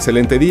tengan un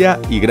excelente día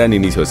y gran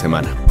inicio de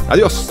semana.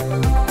 Adiós.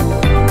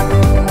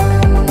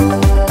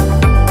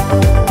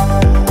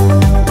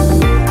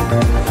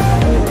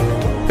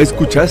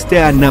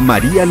 Escuchaste a Ana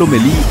María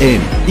Lomelí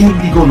en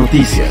Indigo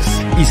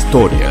Noticias.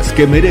 Historias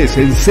que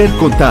merecen ser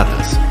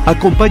contadas.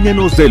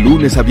 Acompáñanos de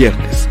lunes a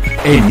viernes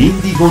en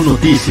Indigo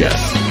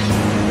Noticias.